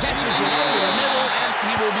 catches it over the middle, and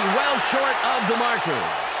he will be well short of the markers.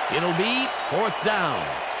 It'll be 4th down.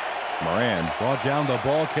 Moran brought down the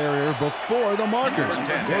ball carrier before the markers.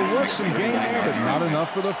 There was some gain there, but not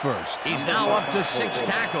enough for the first. He's now up to 6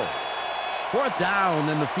 tackles. 4th down,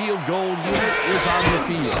 and the field goal unit is on the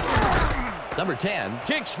field. Number 10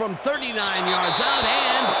 kicks from 39 yards out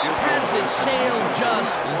and has it sailed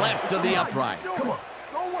just left of the upright.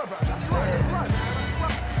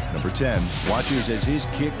 Number 10 watches as his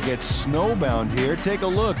kick gets snowbound here. Take a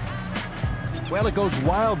look. Well, it goes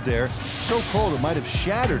wild there. So cold it might have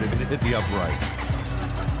shattered if it hit the upright.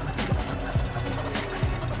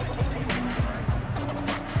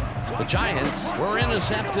 The Giants were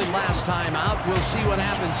intercepted last time out. We'll see what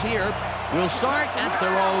happens here. We'll start at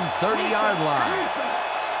their own 30-yard line.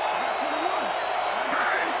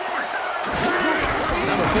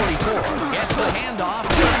 Number 44 gets the handoff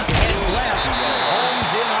and heads left.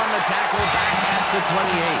 Holmes in on the tackle back at the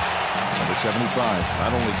 28. Number 75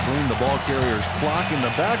 not only cleaned the ball carrier's clock in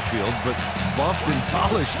the backfield, but buffed and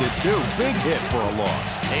polished it too. Big hit for a loss.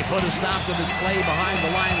 They put a stop to this play behind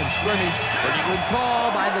the line of scrimmage. Pretty good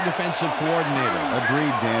call by the defensive coordinator.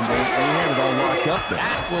 Agreed, Dan. They had it all locked up there.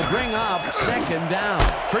 That will bring up 2nd down.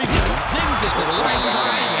 Friedman zings it to the right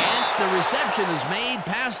side, and the reception is made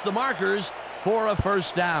past the markers for a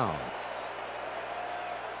first down.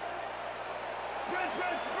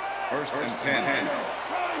 1st and 10.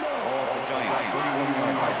 All the Giants,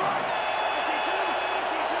 41-yard line.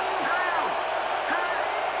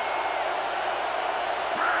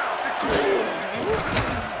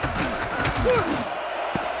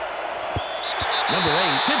 Number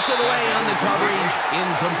 8 tips it away on the coverage,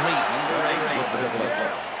 incomplete.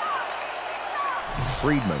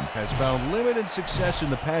 Friedman has found limited success in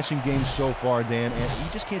the passing game so far, Dan, and he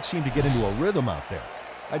just can't seem to get into a rhythm out there.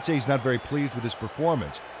 I'd say he's not very pleased with his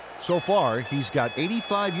performance. So far, he's got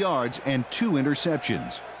 85 yards and 2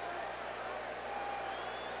 interceptions.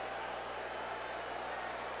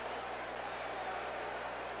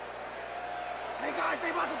 Hey guys,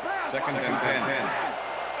 they about to pass. 2nd and 10.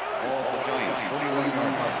 All the Giants,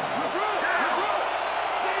 41-yard line.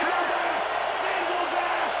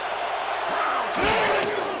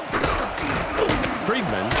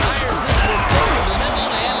 Friedman fires this one over the middle,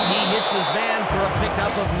 and he hits his man for a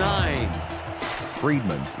pickup of 9.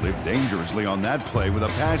 Friedman lived dangerously on that play with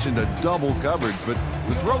a pass into double coverage, but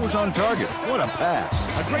the throw was on target. What a pass.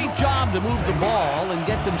 A great job to move the ball and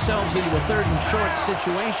get themselves into a 3rd and short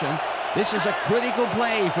situation. This is a critical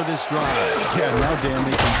play for this drive. Yeah, now, Dan,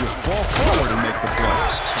 they can just fall forward and make the play.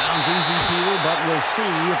 Sounds easy, Peter, but we'll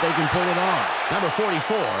see if they can pull it off. Number 44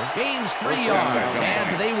 gains 3 yards,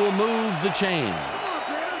 and they will move the chain.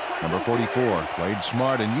 Number 44 played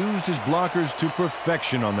smart and used his blockers to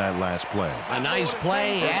perfection on that last play. A nice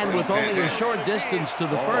play, and with only a short distance to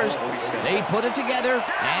the first, they put it together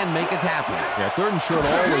and make it happen. Yeah, 3rd and short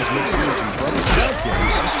always looks easy, but in that game,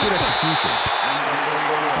 it's good execution.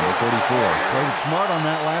 Number 44 played smart on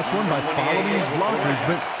that last one by following his blockers,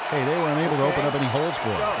 but hey, they were unable to open up any holes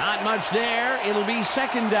for him. Not much there. It'll be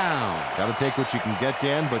 2nd down. Got to take what you can get,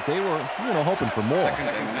 Dan, but they were, hoping for more.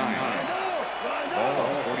 2nd and 9. Ball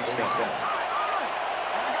at the 47.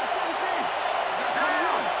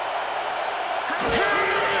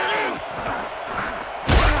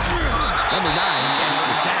 Number 9 gets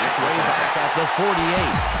the sack way back at the 48.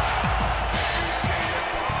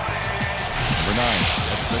 Number 9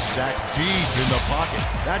 gets the sack deep in the pocket.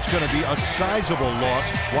 That's going to be a sizable loss.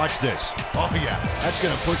 Watch this. Oh, yeah. That's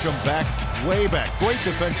going to push him back, way back. Great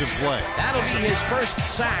defensive play. That'll be his first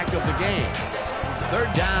sack of the game. Third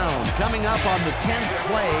down, coming up on the 10th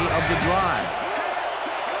play of the drive.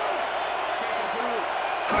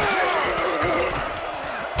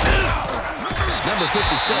 Number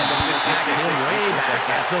 56 attacks him right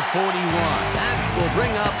at the 41. That will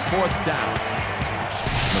bring up fourth down.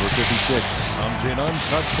 Number 56 comes in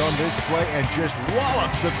untouched on this play and just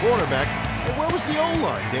wallops the quarterback. And where was the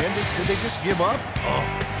O-line, Dan? Did they just give up? Oh,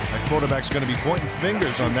 that quarterback's going to be pointing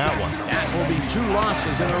fingers on that one. That will be 2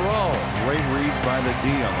 losses in a row. Great reads by the D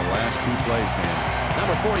on the last 2 plays, Dan.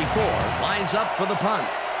 Number 44 lines up for the punt.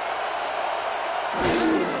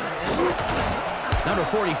 Number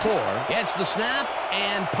 44 gets the snap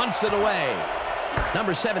and punts it away.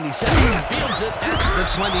 Number 77 fields it at the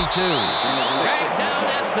 22. Straight down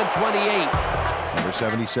at the 28. Number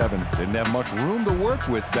 77 didn't have much room to work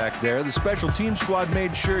with back there. The special team squad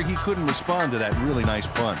made sure he couldn't respond to that really nice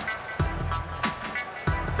punt.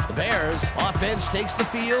 The Bears offense takes the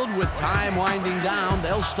field with time winding down.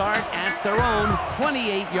 They'll start at their own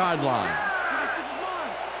 28-yard line.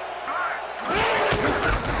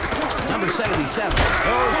 Number 77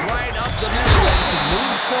 goes right up the middle and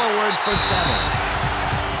moves forward for 7.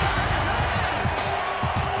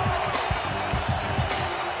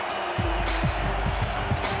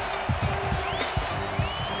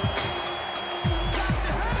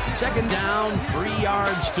 Second down, 3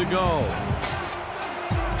 yards to go.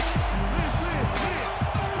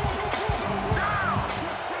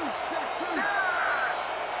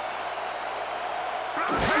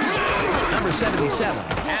 Number 77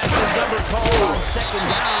 has his number called on second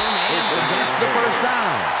down and gets the first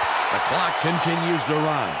down. The clock continues to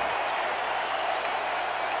run.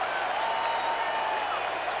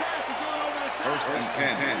 First and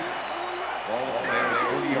 10. Ball of players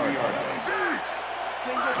 40-yard line.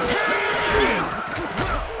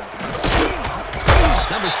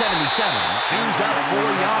 Number 77 chews up 4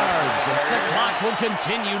 yards, and the clock will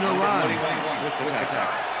continue to run.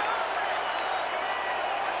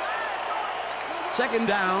 Second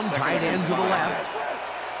down, tight end to the left.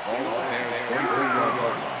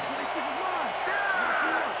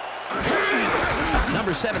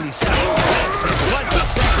 Number 77 takes his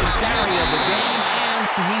 22nd carry of the game, and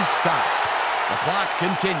he's stopped. The clock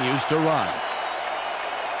continues to run.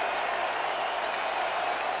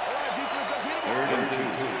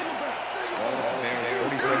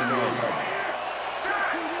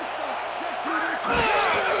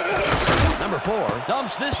 Number 4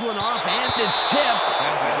 dumps this one off, and it's tipped.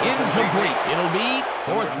 Incomplete. It'll be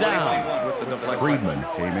fourth down. Friedman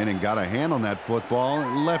came in and got a hand on that football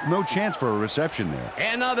and left no chance for a reception there.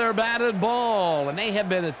 Another batted ball, and they have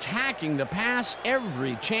been attacking the pass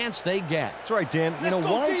every chance they get. That's right, Dan. You know,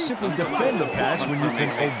 why simply defend the pass when you can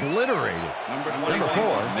obliterate it? Number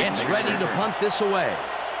 4 gets ready to punt this away.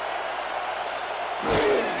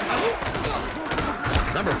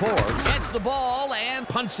 Number 4 gets the ball and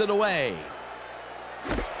punts it away.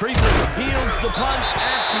 Friedman fields the punt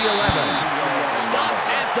at the 11. Stop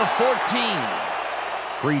at the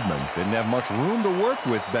 14. Friedman didn't have much room to work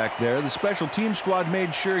with back there. The special team squad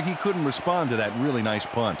made sure he couldn't respond to that really nice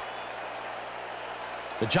punt.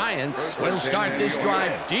 The Giants will start this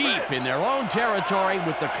drive deep in their own territory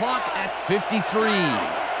with the clock at 53.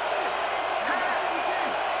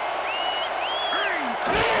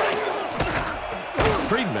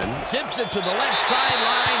 Friedman zips it to the left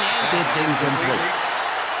sideline, and it's incomplete.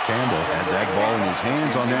 Campbell had that ball in his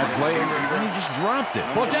hands on that play, and he just dropped it.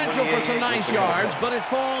 Potential for some nice yards, but it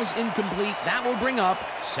falls incomplete. That will bring up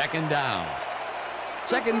second down.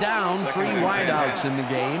 Second down, 3 wideouts in the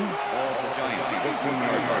game. The Giants,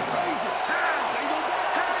 15-yard line.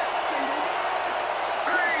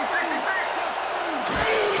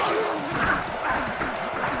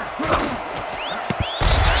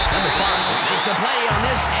 A play on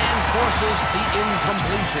this and forces the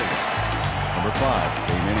incompletion. Number 5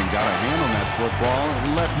 came in and got a hand on that football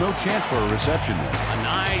and left no chance for a reception there. A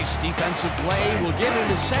nice defensive play will give him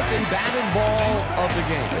the second batted ball of the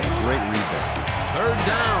game. Great read there. Third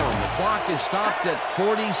down. The clock is stopped at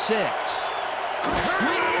 46.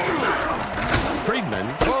 Friedman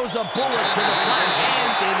throws a bullet to the flat,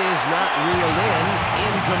 and it is not reeled in.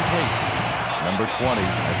 Incomplete. Number 20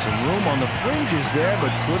 had some room on the fringes there,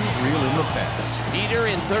 but couldn't reel in the pass. Peter,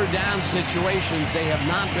 in third down situations, they have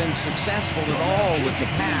not been successful at all with the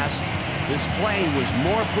pass. This play was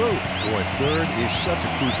more proof. Boy, third is such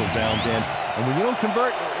a crucial down, Dan. And when you don't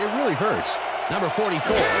convert, it really hurts. Number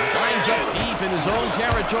 44 lines up deep in his own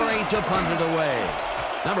territory to punt it away.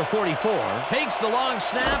 Number 44 takes the long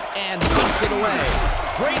snap and punts it away.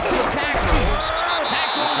 Breaks the tackle.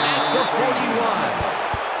 Tackled at the 41.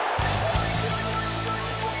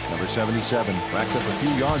 Number 77 racked up a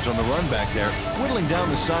few yards on the run back there, whittling down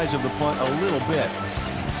the size of the punt a little bit.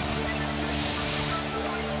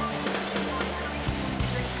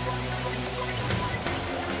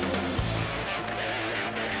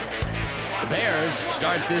 The Bears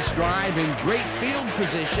start this drive in great field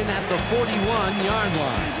position at the 41-yard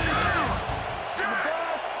line.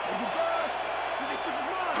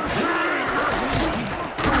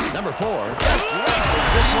 Number 4 just rifles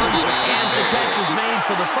this one, and the catch is made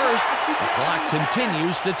for the first. The clock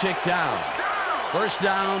continues to tick down. First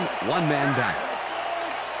down, one man back.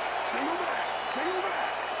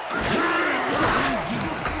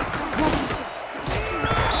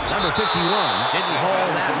 Number 51 didn't haul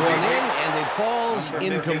that one in, and it falls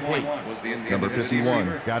incomplete. Number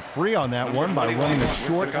 51 got free on that one by running a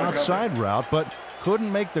short outside route, but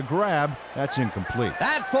couldn't make the grab. That's incomplete.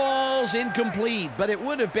 That falls incomplete, but it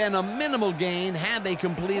would have been a minimal gain had they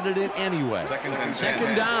completed it anyway.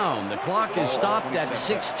 Second down. The clock is stopped at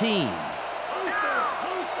 16.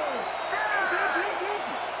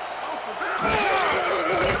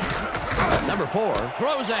 Number 4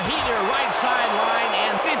 throws a heater right sideline,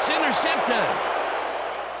 and it's intercepted.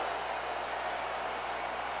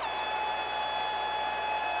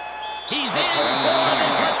 He's in for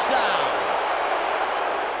the touchdown.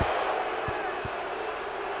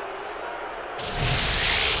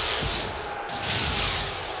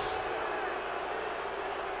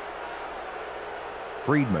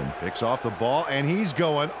 Friedman picks off the ball, and he's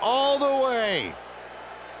going all the way.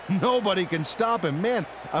 Nobody can stop him. Man,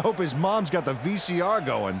 I hope his mom's got the VCR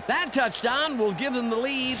going. That touchdown will give them the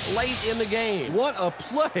lead late in the game. What a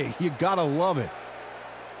play. You gotta love it.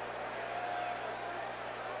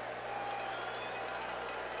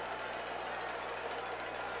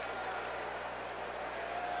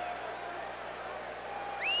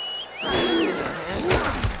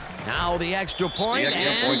 Now the extra point,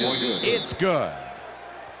 and it's good.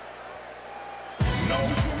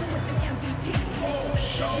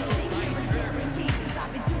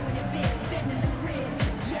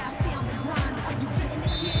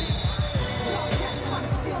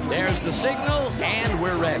 There's the signal, and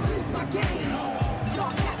we're ready.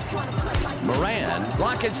 Moran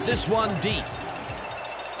rockets this one deep.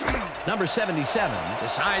 Number 77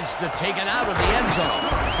 decides to take it out of the end zone.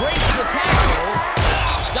 Breaks the tackle.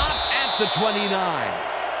 Stop at the 29.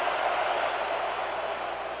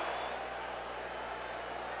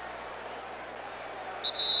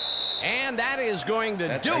 And that is going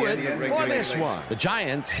to do it for this one. The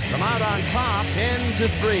Giants come out on top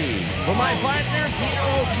 10-3. For my partner, Peter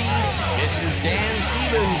O'Keefe, this is Dan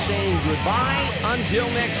Stevens saying goodbye until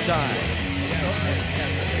next time.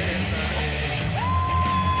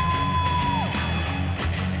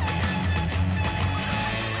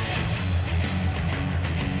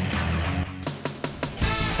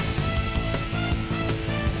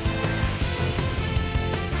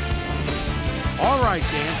 All right,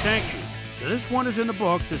 Dan, thank you. So this one is in the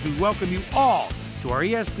books as we welcome you all to our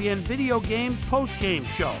ESPN Video Games post-game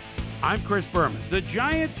show. I'm Chris Berman. The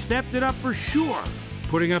Giants stepped it up for sure,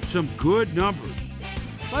 putting up some good numbers.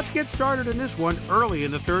 Let's get started in this one early in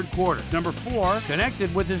the third quarter. Number 4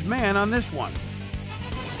 connected with his man on this one.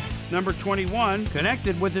 Number 21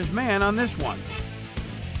 connected with his man on this one.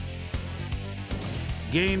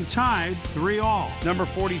 Game tied 3-all. Number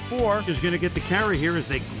 44 is going to get the carry here as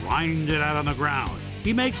they grind it out on the ground.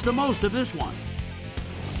 He makes the most of this one.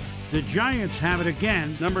 The Giants have it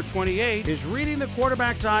again. Number 28 is reading the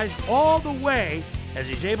quarterback's eyes all the way as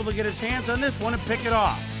he's able to get his hands on this one and pick it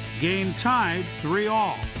off. Game tied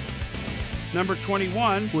 3-all. Number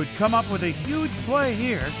 21 would come up with a huge play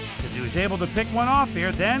here as he was able to pick one off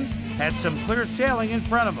here, then had some clear sailing in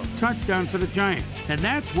front of him. Touchdown for the Giants. And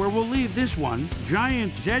that's where we'll leave this one.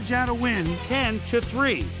 Giants edge out a win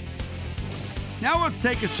 10-3. Now let's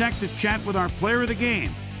take a sec to chat with our player of the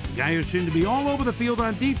game. The guy who seemed to be all over the field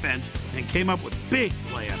on defense and came up with big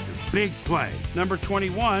play after big play. Number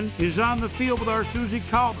 21 is on the field with our Susie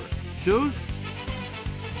Colbert. Suze?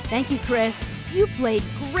 Thank you, Chris. You played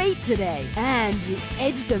great today, and you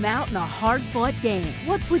edged them out in a hard-fought game.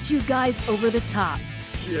 What put you guys over the top?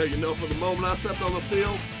 Yeah, you know, from the moment I stepped on the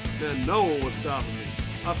field, then no one was stopping me.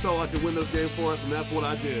 I felt I could win this game for us, and that's what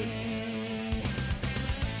I did.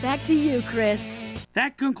 Back to you, Chris.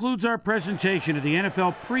 That concludes our presentation of the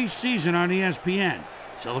NFL preseason on ESPN,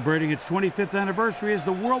 celebrating its 25th anniversary as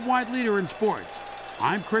the worldwide leader in sports.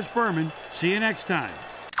 I'm Chris Berman. See you next time.